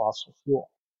from fossil fuel.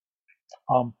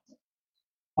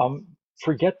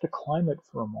 Forget the climate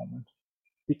for a moment.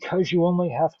 Because you only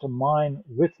have to mine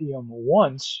lithium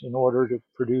once in order to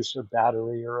produce a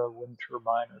battery or a wind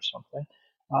turbine or something,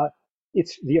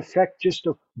 it's the effect just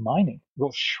of mining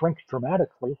will shrink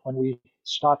dramatically when we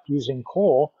stop using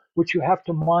coal, which you have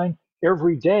to mine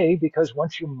every day because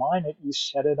once you mine it, you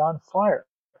set it on fire.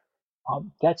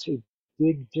 That's a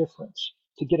big difference.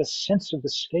 To get a sense of the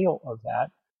scale of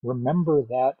that, remember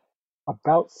that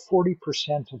about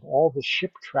 40% of all the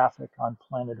ship traffic on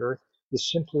planet Earth is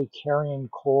simply carrying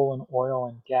coal and oil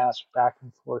and gas back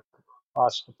and forth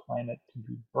across the planet to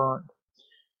be burned.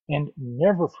 And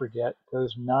never forget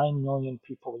those 9 million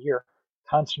people a year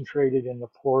concentrated in the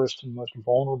poorest and most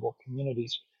vulnerable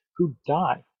communities who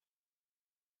die,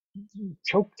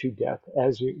 choked to death,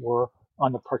 as it were,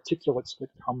 on the particulates that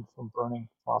come from burning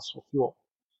fossil fuel.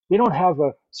 They don't have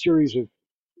a series of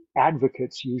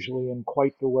advocates usually in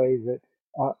quite the way that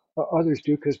others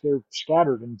do because they're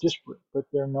scattered and disparate, but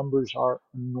their numbers are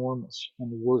enormous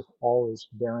and worth always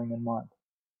bearing in mind.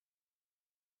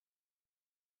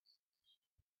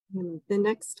 The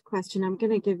next question, I'm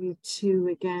going to give you two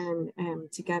again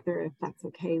together, if that's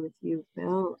okay with you,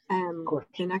 Bill.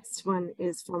 The next one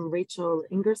is from Rachel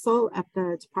Ingersoll at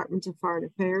the Department of Foreign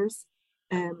Affairs.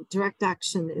 Direct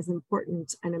action is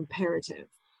important and imperative,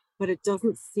 but it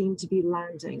doesn't seem to be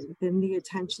landing within the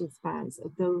attention spans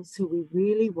of those who we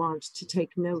really want to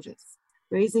take notice.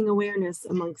 Raising awareness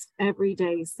amongst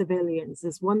everyday civilians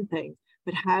is one thing,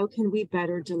 but how can we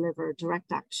better deliver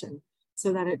direct action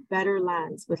so that it better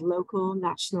lands with local,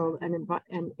 national,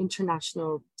 and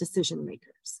international decision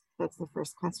makers? That's the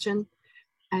first question.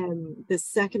 The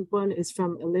second one is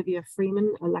from Olivia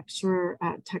Freeman, a lecturer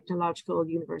at Technological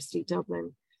University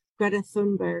Dublin. Greta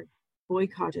Thunberg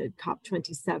boycotted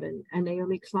COP27, and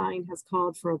Naomi Klein has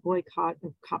called for a boycott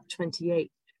of COP28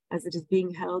 as it is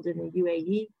being held in the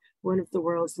UAE, one of the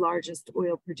world's largest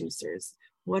oil producers.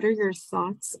 What are your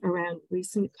thoughts around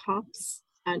recent COPs,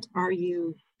 and are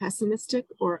you pessimistic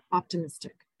or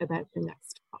optimistic about the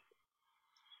next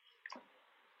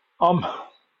COP?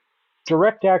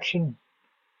 Direct action,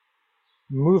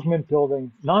 movement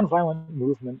building, nonviolent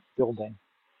movement building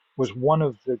was one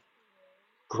of the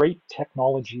great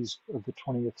technologies of the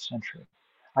 20th century.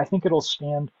 I think it'll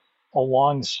stand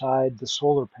alongside the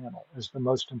solar panel as the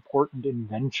most important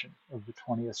invention of the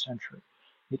 20th century.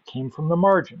 It came from the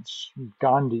margins,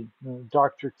 Gandhi,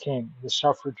 Dr. King, the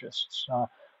suffragists,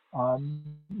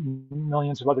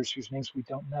 millions of others whose names we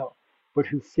don't know, but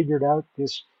who figured out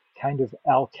this kind of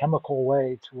alchemical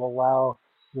way to allow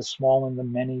the small and the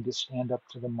many to stand up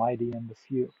to the mighty and the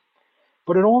few.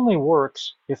 But it only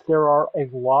works if there are a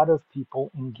lot of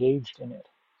people engaged in it.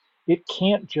 It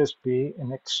can't just be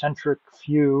an eccentric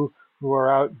few who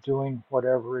are out doing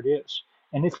whatever it is.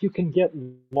 And if you can get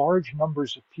large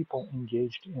numbers of people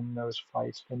engaged in those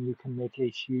fights, then you can make a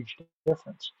huge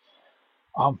difference.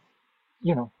 When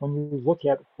you look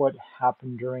at what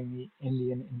happened during the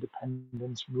Indian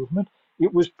independence movement,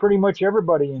 it was pretty much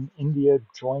everybody in India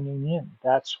joining in.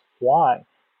 That's why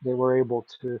they were able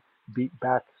to beat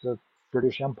back the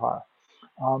British Empire.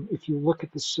 If you look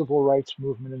at the civil rights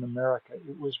movement in America,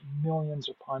 it was millions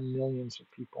upon millions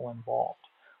of people involved.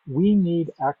 We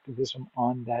need activism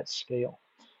on that scale.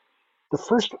 The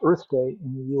first Earth Day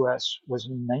in the US was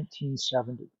in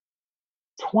 1970.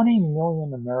 20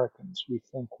 million Americans, we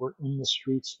think, were in the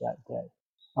streets that day,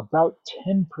 about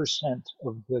 10%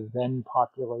 of the then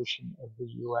population of the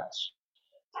US,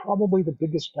 probably the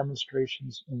biggest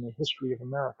demonstrations in the history of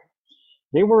America.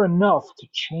 They were enough to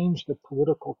change the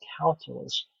political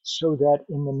calculus so that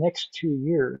in the next 2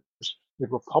 years, the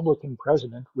Republican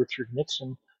president, Richard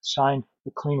Nixon, signed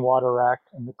the Clean Water Act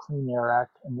and the Clean Air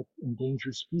Act and the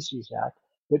Endangered Species Act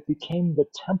that became the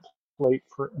template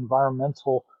for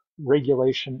environmental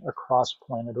regulation across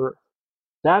planet Earth.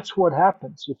 That's what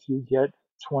happens if you get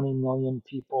 20 million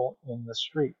people in the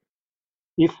street.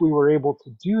 If we were able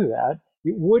to do that,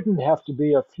 it wouldn't have to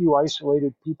be a few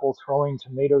isolated people throwing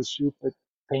tomato soup at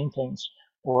paintings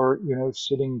or,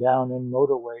 sitting down in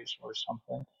motorways or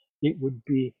something. It would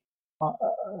be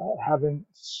having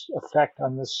effect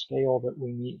on this scale that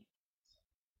we need.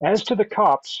 As to the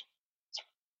cops,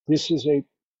 this is a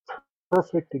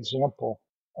perfect example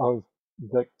of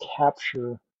the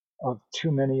capture of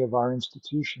too many of our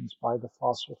institutions by the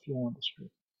fossil fuel industry.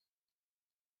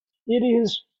 It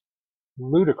is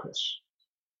ludicrous.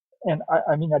 And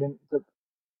I mean that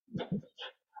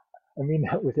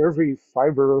with every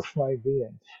fiber of my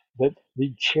being, that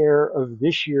the chair of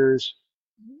this year's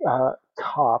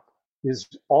COP is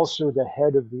also the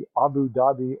head of the Abu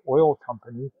Dhabi Oil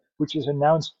Company, which has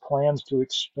announced plans to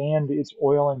expand its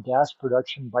oil and gas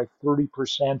production by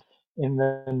 30% in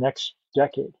the next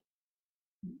decade.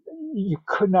 You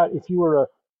could not, if you were a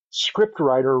script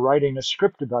writer writing a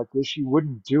script about this, you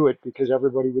wouldn't do it because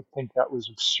everybody would think that was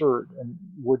absurd and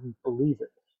wouldn't believe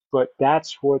it. But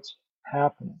that's what's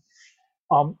happening.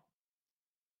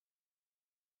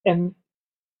 And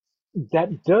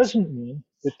that doesn't mean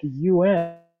that the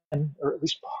UN, or at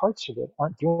least parts of it,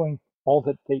 aren't doing all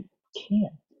that they can.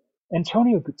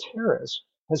 Antonio Guterres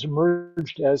has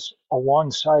emerged as,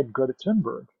 alongside Greta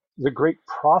Thunberg, the great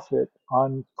prophet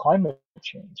on climate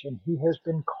change. And he has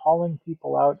been calling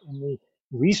people out in the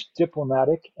least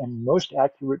diplomatic and most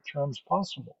accurate terms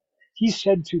possible. He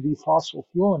said to the fossil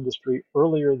fuel industry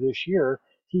earlier this year,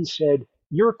 he said,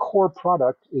 "Your core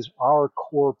product is our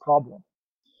core problem."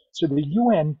 So the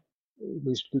UN, at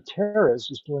least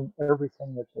Guterres, is doing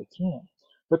everything that they can.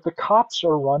 But the COPs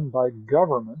are run by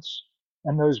governments,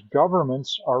 and those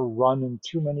governments are run in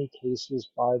too many cases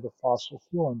by the fossil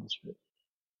fuel industry,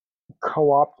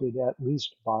 co-opted at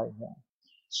least by them.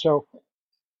 So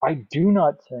I do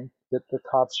not think that the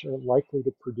COPs are likely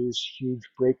to produce huge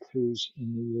breakthroughs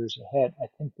in the years ahead. I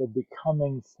think they're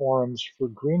becoming forums for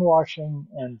greenwashing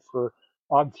and for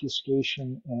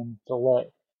obfuscation and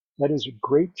delay. That is a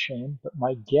great shame, but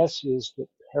my guess is that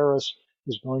Paris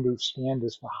is going to stand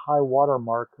as the high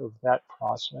watermark of that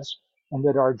process, and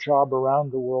that our job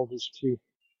around the world is to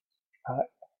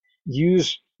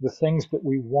use the things that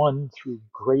we won through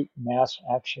great mass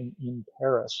action in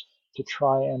Paris to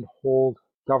try and hold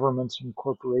governments and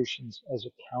corporations as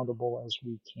accountable as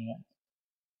we can.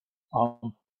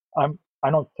 I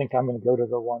don't think I'm going to go to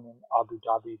the one in Abu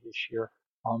Dhabi this year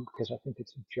because I think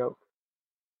it's a joke.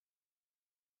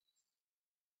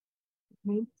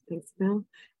 Okay, thanks, Bill.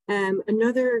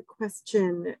 Another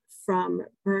question from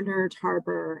Bernard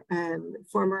Harbour,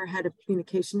 former head of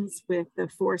communications with the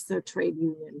Forza trade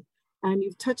union. And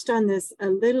you've touched on this a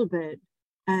little bit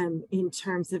in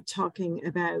terms of talking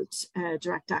about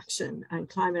direct action and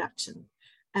climate action.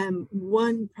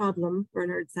 One problem,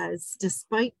 Bernard says,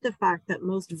 despite the fact that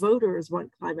most voters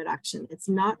want climate action, it's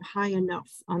not high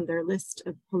enough on their list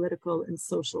of political and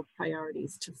social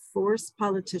priorities to force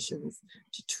politicians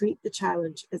to treat the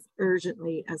challenge as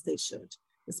urgently as they should.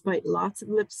 Despite lots of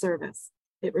lip service,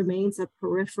 it remains a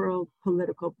peripheral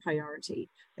political priority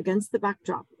against the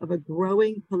backdrop of a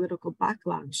growing political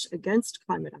backlash against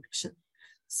climate action.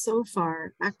 So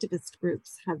far, activist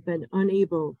groups have been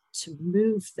unable to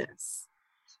move this.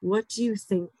 What do you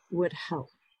think would help?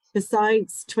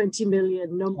 Besides 20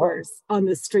 million numbers on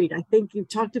the street, I think you've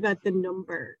talked about the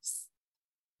numbers.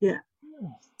 Yeah.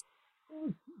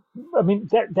 I mean,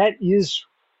 that is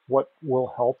what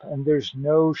will help, and there's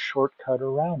no shortcut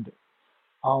around it.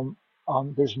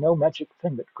 There's no magic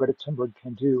thing that Greta Thunberg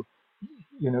can do,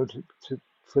 to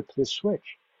flip this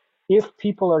switch. If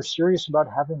people are serious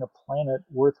about having a planet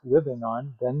worth living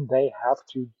on, then they have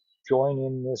to join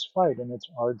in this fight, and it's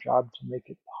our job to make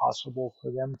it possible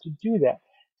for them to do that,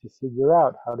 to figure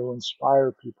out how to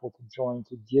inspire people to join,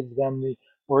 to give them the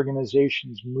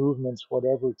organizations, movements,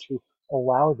 whatever, to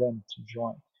allow them to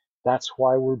join. That's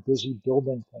why we're busy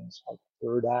building things like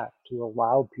Third Act, to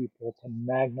allow people to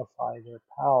magnify their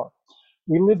power.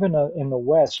 We live in the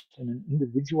West, in an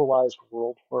individualized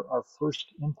world where our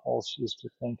first impulse is to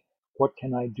think, what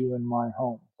can I do in my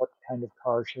home? What kind of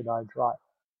car should I drive?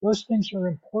 Those things are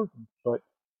important, but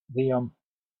the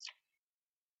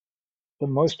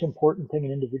most important thing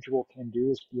an individual can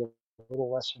do is be a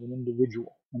little less of an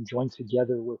individual and join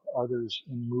together with others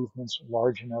in movements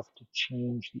large enough to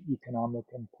change the economic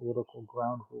and political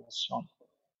ground rules some.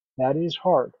 That is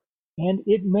hard, and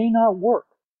it may not work.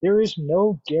 There is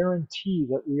no guarantee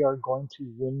that we are going to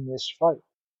win this fight.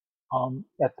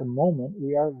 At the moment,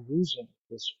 we are losing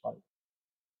this fight.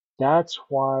 That's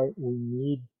why we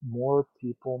need more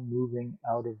people moving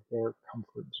out of their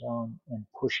comfort zone and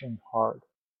pushing hard.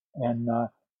 And,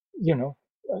 you know,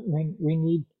 I mean, we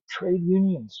need trade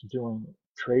unions doing it.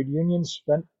 Trade unions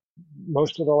spent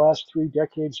most of the last 3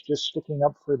 decades just sticking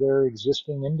up for their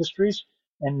existing industries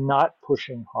and not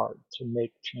pushing hard to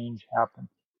make change happen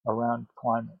around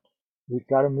climate. We've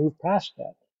got to move past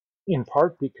that, in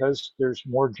part because there's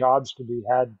more jobs to be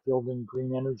had building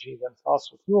green energy than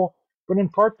fossil fuel, but in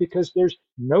part because there's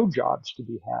no jobs to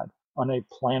be had on a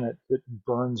planet that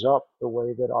burns up the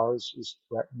way that ours is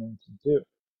threatening to do.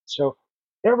 So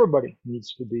everybody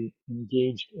needs to be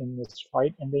engaged in this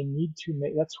fight, and they need to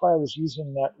make, that's why I was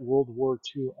using that World War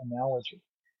II analogy.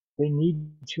 They need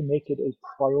to make it a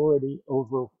priority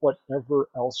over whatever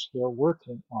else they're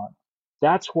working on.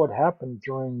 That's what happened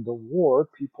during the war.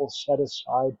 People set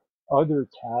aside other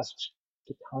tasks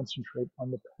to concentrate on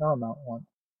the paramount one.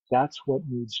 That's what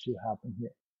needs to happen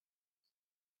here.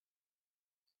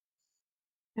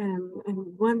 And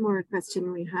one more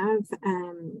question we have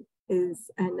is,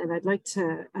 and I'd like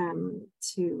to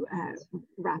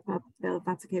wrap up, Bill, if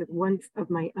that's okay, with one of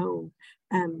my own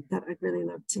that I'd really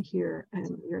love to hear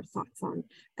your thoughts on.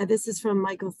 This is from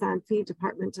Michael Sanfi,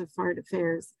 Department of Foreign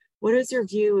Affairs. What is your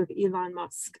view of Elon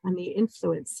Musk and the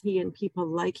influence he and people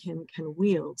like him can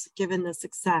wield, given the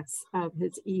success of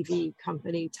his EV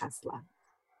company, Tesla?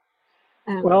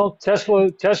 Well, Tesla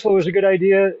was a good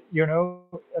idea. You know,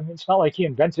 I mean, it's not like he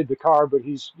invented the car, but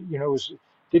he's, you know,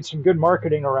 did some good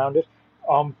marketing around it.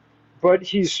 But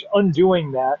he's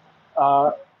undoing that.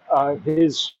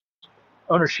 His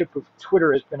ownership of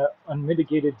Twitter has been an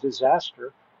unmitigated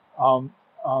disaster.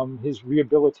 His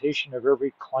rehabilitation of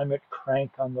every climate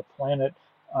crank on the planet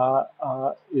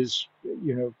is,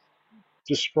 you know,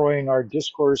 destroying our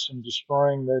discourse and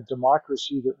destroying the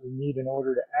democracy that we need in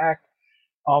order to act.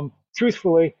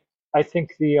 Truthfully, I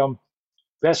think the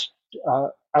best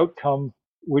outcome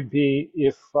would be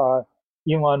if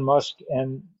Elon Musk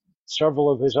and several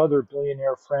of his other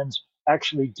billionaire friends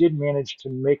actually did manage to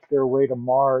make their way to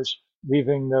Mars,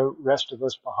 leaving the rest of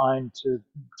us behind to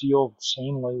deal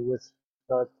sanely with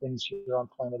things here on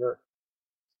planet Earth.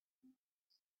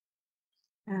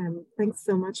 Thanks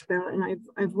so much, Bill. And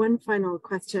I've one final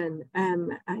question,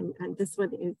 and this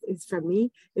one is from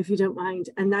me, if you don't mind.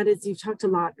 And that is, you've talked a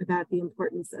lot about the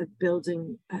importance of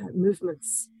building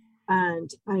movements.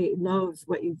 And I love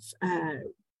what you've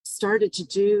started to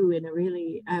do in a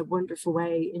really wonderful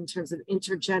way in terms of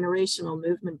intergenerational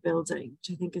movement building,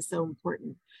 which I think is so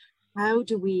important. How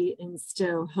do we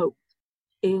instill hope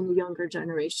in younger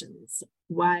generations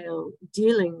while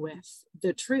dealing with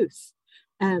the truth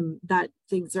that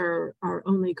things are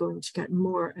only going to get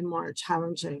more and more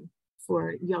challenging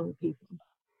for young people?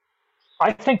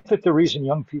 I think that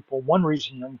one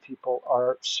reason young people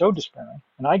are so despairing,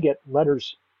 and I get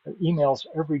letters, emails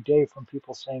every day from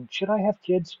people saying, should I have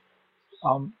kids?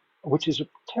 Which is a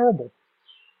terrible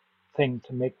thing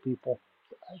to make people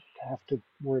have to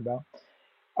worry about.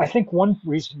 I think one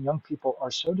reason young people are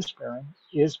so despairing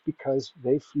is because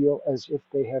they feel as if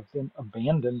they have been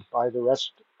abandoned by the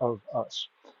rest of us.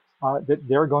 That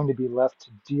they're going to be left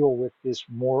to deal with this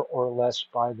more or less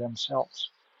by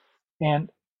themselves. And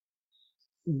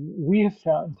we have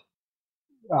found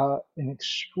an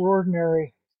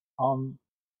extraordinary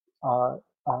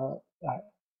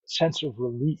sense of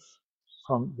relief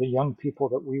from the young people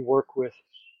that we work with,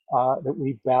 that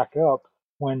we back up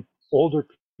when older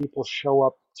people show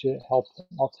up to help them.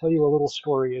 I'll tell you a little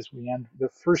story as we end. The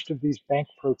first of these bank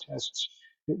protests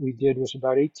that we did was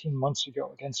about 18 months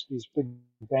ago against these big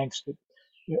banks that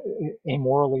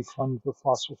amorally fund the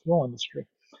fossil fuel industry.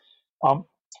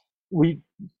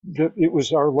 It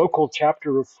was our local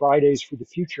chapter of Fridays for the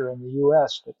Future in the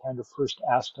US that kind of first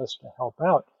asked us to help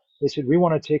out. They said, we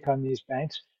want to take on these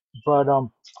banks, but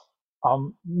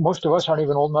most of us aren't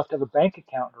even old enough to have a bank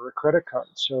account or a credit card,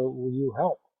 so will you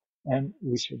help? And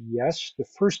we said, yes. The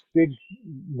first big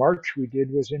march we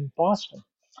did was in Boston.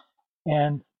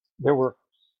 And there were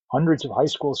hundreds of high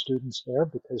school students there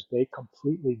because they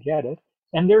completely get it.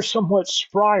 And they're somewhat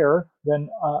sprier than,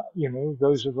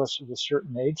 those of us of a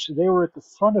certain age. So they were at the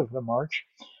front of the march.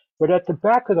 But at the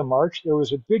back of the march, there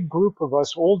was a big group of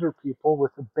us older people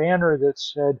with a banner that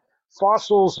said,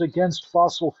 "Fossils against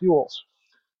fossil fuels."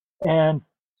 And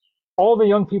all the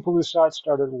young people who saw it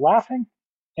started laughing,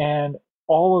 and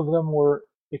all of them were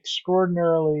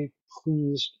extraordinarily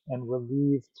pleased and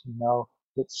relieved to know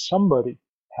that somebody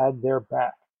had their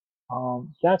back.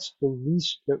 That's the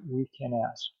least that we can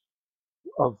ask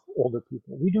of older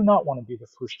people. We do not want to be the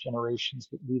first generations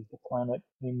that leave the planet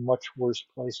in a much worse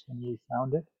place than we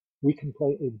found it. We can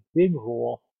play a big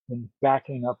role in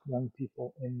backing up young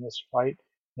people in this fight,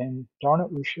 and darn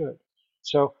it, we should.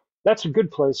 So that's a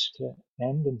good place to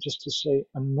end, and just to say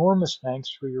enormous thanks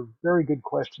for your very good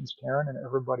questions, Karen, and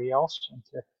everybody else, and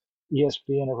to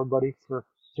ESB and everybody for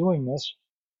doing this.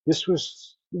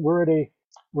 We're at a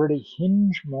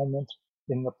hinge moment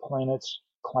in the planet's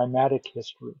climatic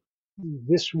history.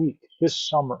 This week, this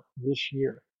summer, this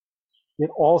year. It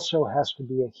also has to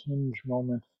be a hinge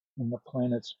moment in the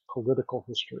planet's political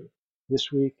history.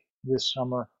 This week, this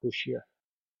summer, this year.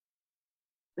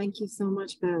 Thank you so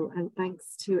much, Bill, and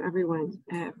thanks to everyone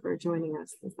for joining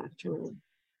us this afternoon.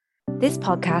 This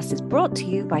podcast is brought to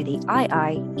you by the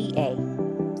IIEA,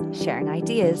 sharing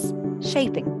ideas,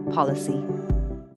 shaping policy.